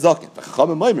chay ben azakin.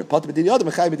 V'chachamim oimer pat b'din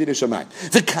yadam v'chay b'din shamayim.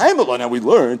 The camel, now we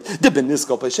learned the ben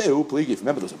niskal peshehu pligi.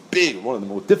 Remember, there's a big, one of the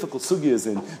most difficult sugyas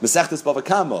in Masechtas Bava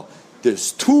Kama.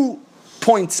 There's 2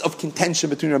 points of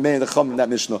contention between Rameh and the Chum in that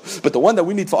Mishnah. But the one that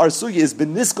we need for our sugi is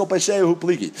Benisko Pashehu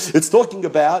Pligi. It's talking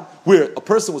about where a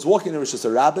person was walking in Rosh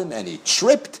Hashanah and he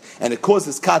tripped and it caused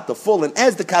his kat to fall. And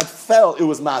as the kat fell, it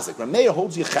was mazik. Rameh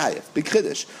holds you chayev. Big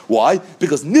chiddush. Why?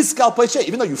 Because Niskal Pashehu,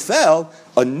 even though you fell,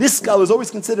 a Niskal is always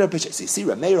considered a Pashehu. So you see,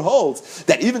 Rameh holds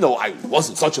that even though I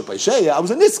wasn't such a Pashehu, I was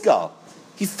a Niskal.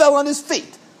 He fell on his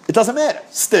feet. It doesn't matter.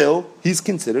 Still, he's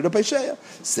considered a Paisheya.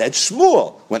 Said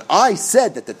Shmuel, when I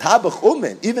said that the Tabach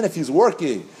Umen, even if he's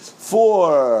working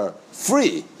for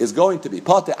free, is going to be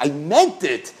Pater, I meant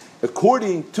it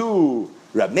according to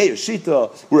Rab Meir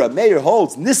Shita, where Rab Meir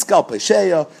holds Niskal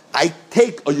Paisheya. I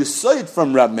take a Yisoid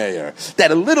from Rab Meir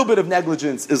that a little bit of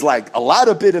negligence is like a lot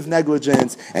of bit of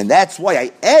negligence, and that's why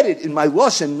I added in my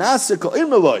Lashon Nasir Ka'ir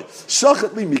Meloi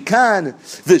Shachat Li Mikan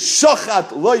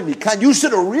V'Shachat Loi Mikan. You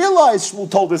should have realized Shmuel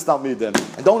told this Talmidim,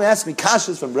 and don't ask me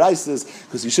kashas from Braises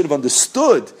because you should have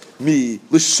understood me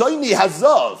L'Shoini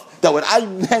Hazav. That what I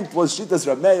meant was Shitas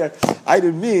Rab Meir. I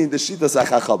didn't mean the Shitas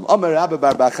HaChacham. Amar Rabbi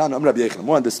Bar Bachan, Amar Rabbi Yechon.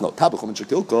 More on this note. Tabach Umen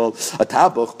Shekilkol, a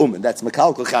Tabach Umen. That's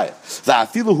Mekalkol Chayev.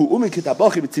 Va'afilu hu Umen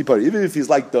Kitabachi B'Tzipari. Even if he's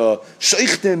like the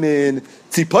Sheichtim in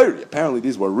Tzipari. Apparently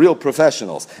these were real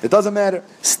professionals. It doesn't matter.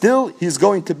 Still, he's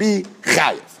going to be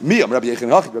Chayev. Me, Amar Rabbi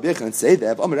Yechon, Rabbi Yechon say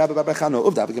that. Amar Rabbi Bar Bachan,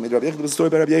 Uvda, Rabbi Yechon, the story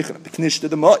by Rabbi Yechon. B'knish to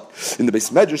the Moy. In the Beis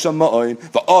Medrash HaMoin,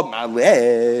 Va'od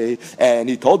Malei. And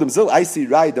he told him, Zil, I see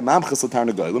Rai, the Mamchas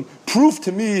L'Tarna Goyim. Prove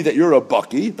to me that you're a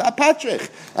Baki, Patrick,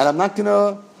 and I'm not going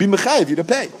to be Mechayiv you to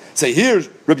pay. Say here,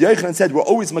 Rabbi Yochanan said we're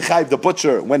always Mechayiv the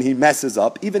butcher when he messes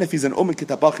up, even if he's an Umen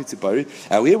Kitabachi Tzipari.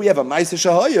 And here we have a Maisa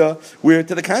Shahaya, where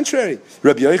to the contrary,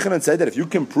 Rabbi Yochanan said that if you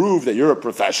can prove that you're a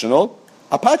professional,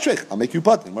 a Patrick, I'll make you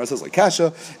Patrick. Gemara says like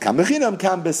Kasha, Kam Bechinam,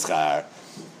 Kam Beschar.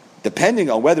 Depending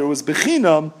on whether it was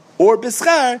Bechinam or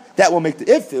Beschar, that will make the,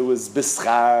 if it was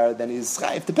Beschar, then he's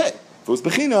Chayiv to pay. If it was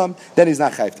bechinam, then he's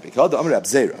not chayv to pay.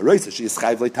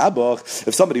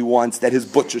 If somebody wants that his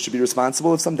butcher should be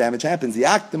responsible if some damage happens, he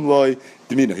should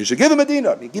give him a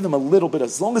dinar. You give him a little bit,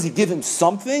 as long as he give him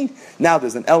something. Now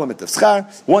there's an element of schar.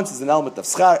 Once there's an element of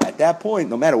schar, at that point,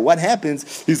 no matter what happens,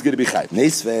 he's going to be chayv.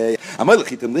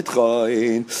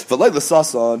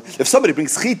 If somebody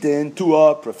brings chitin to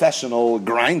a professional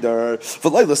grinder,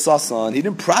 he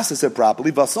didn't process it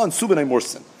properly,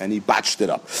 and he botched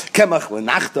it up.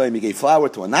 He gave flour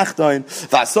to a nachtoin,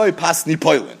 pasni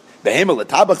poilin. Behemel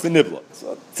letabach v'nibla.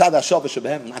 So tzad hashava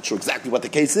shebehem. I'm not sure exactly what the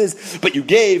case is, but you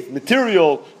gave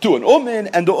material to an umin,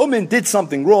 and the umin did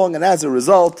something wrong, and as a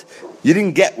result, you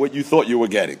didn't get what you thought you were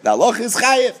getting. The halacha is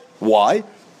chayev. Why?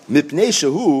 Mipnei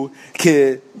shehu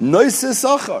ke noise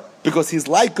sachar, because he's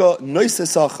like a noise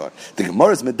sachar. The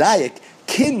Gemara is medayek.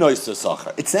 Kin noise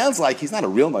sachar. It sounds like he's not a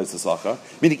real noise sachar,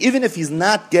 meaning even if he's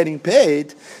not getting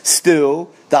paid,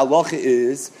 still the halacha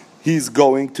is he's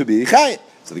going to be chayev.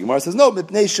 So the Gemara says, no,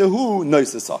 mipnei shehu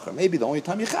noise sachar. Maybe the only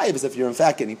time you're chayev is if you're in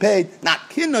fact getting paid, not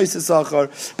kin noise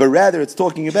sachar, but rather it's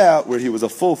talking about where he was a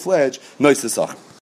full-fledged noise sachar.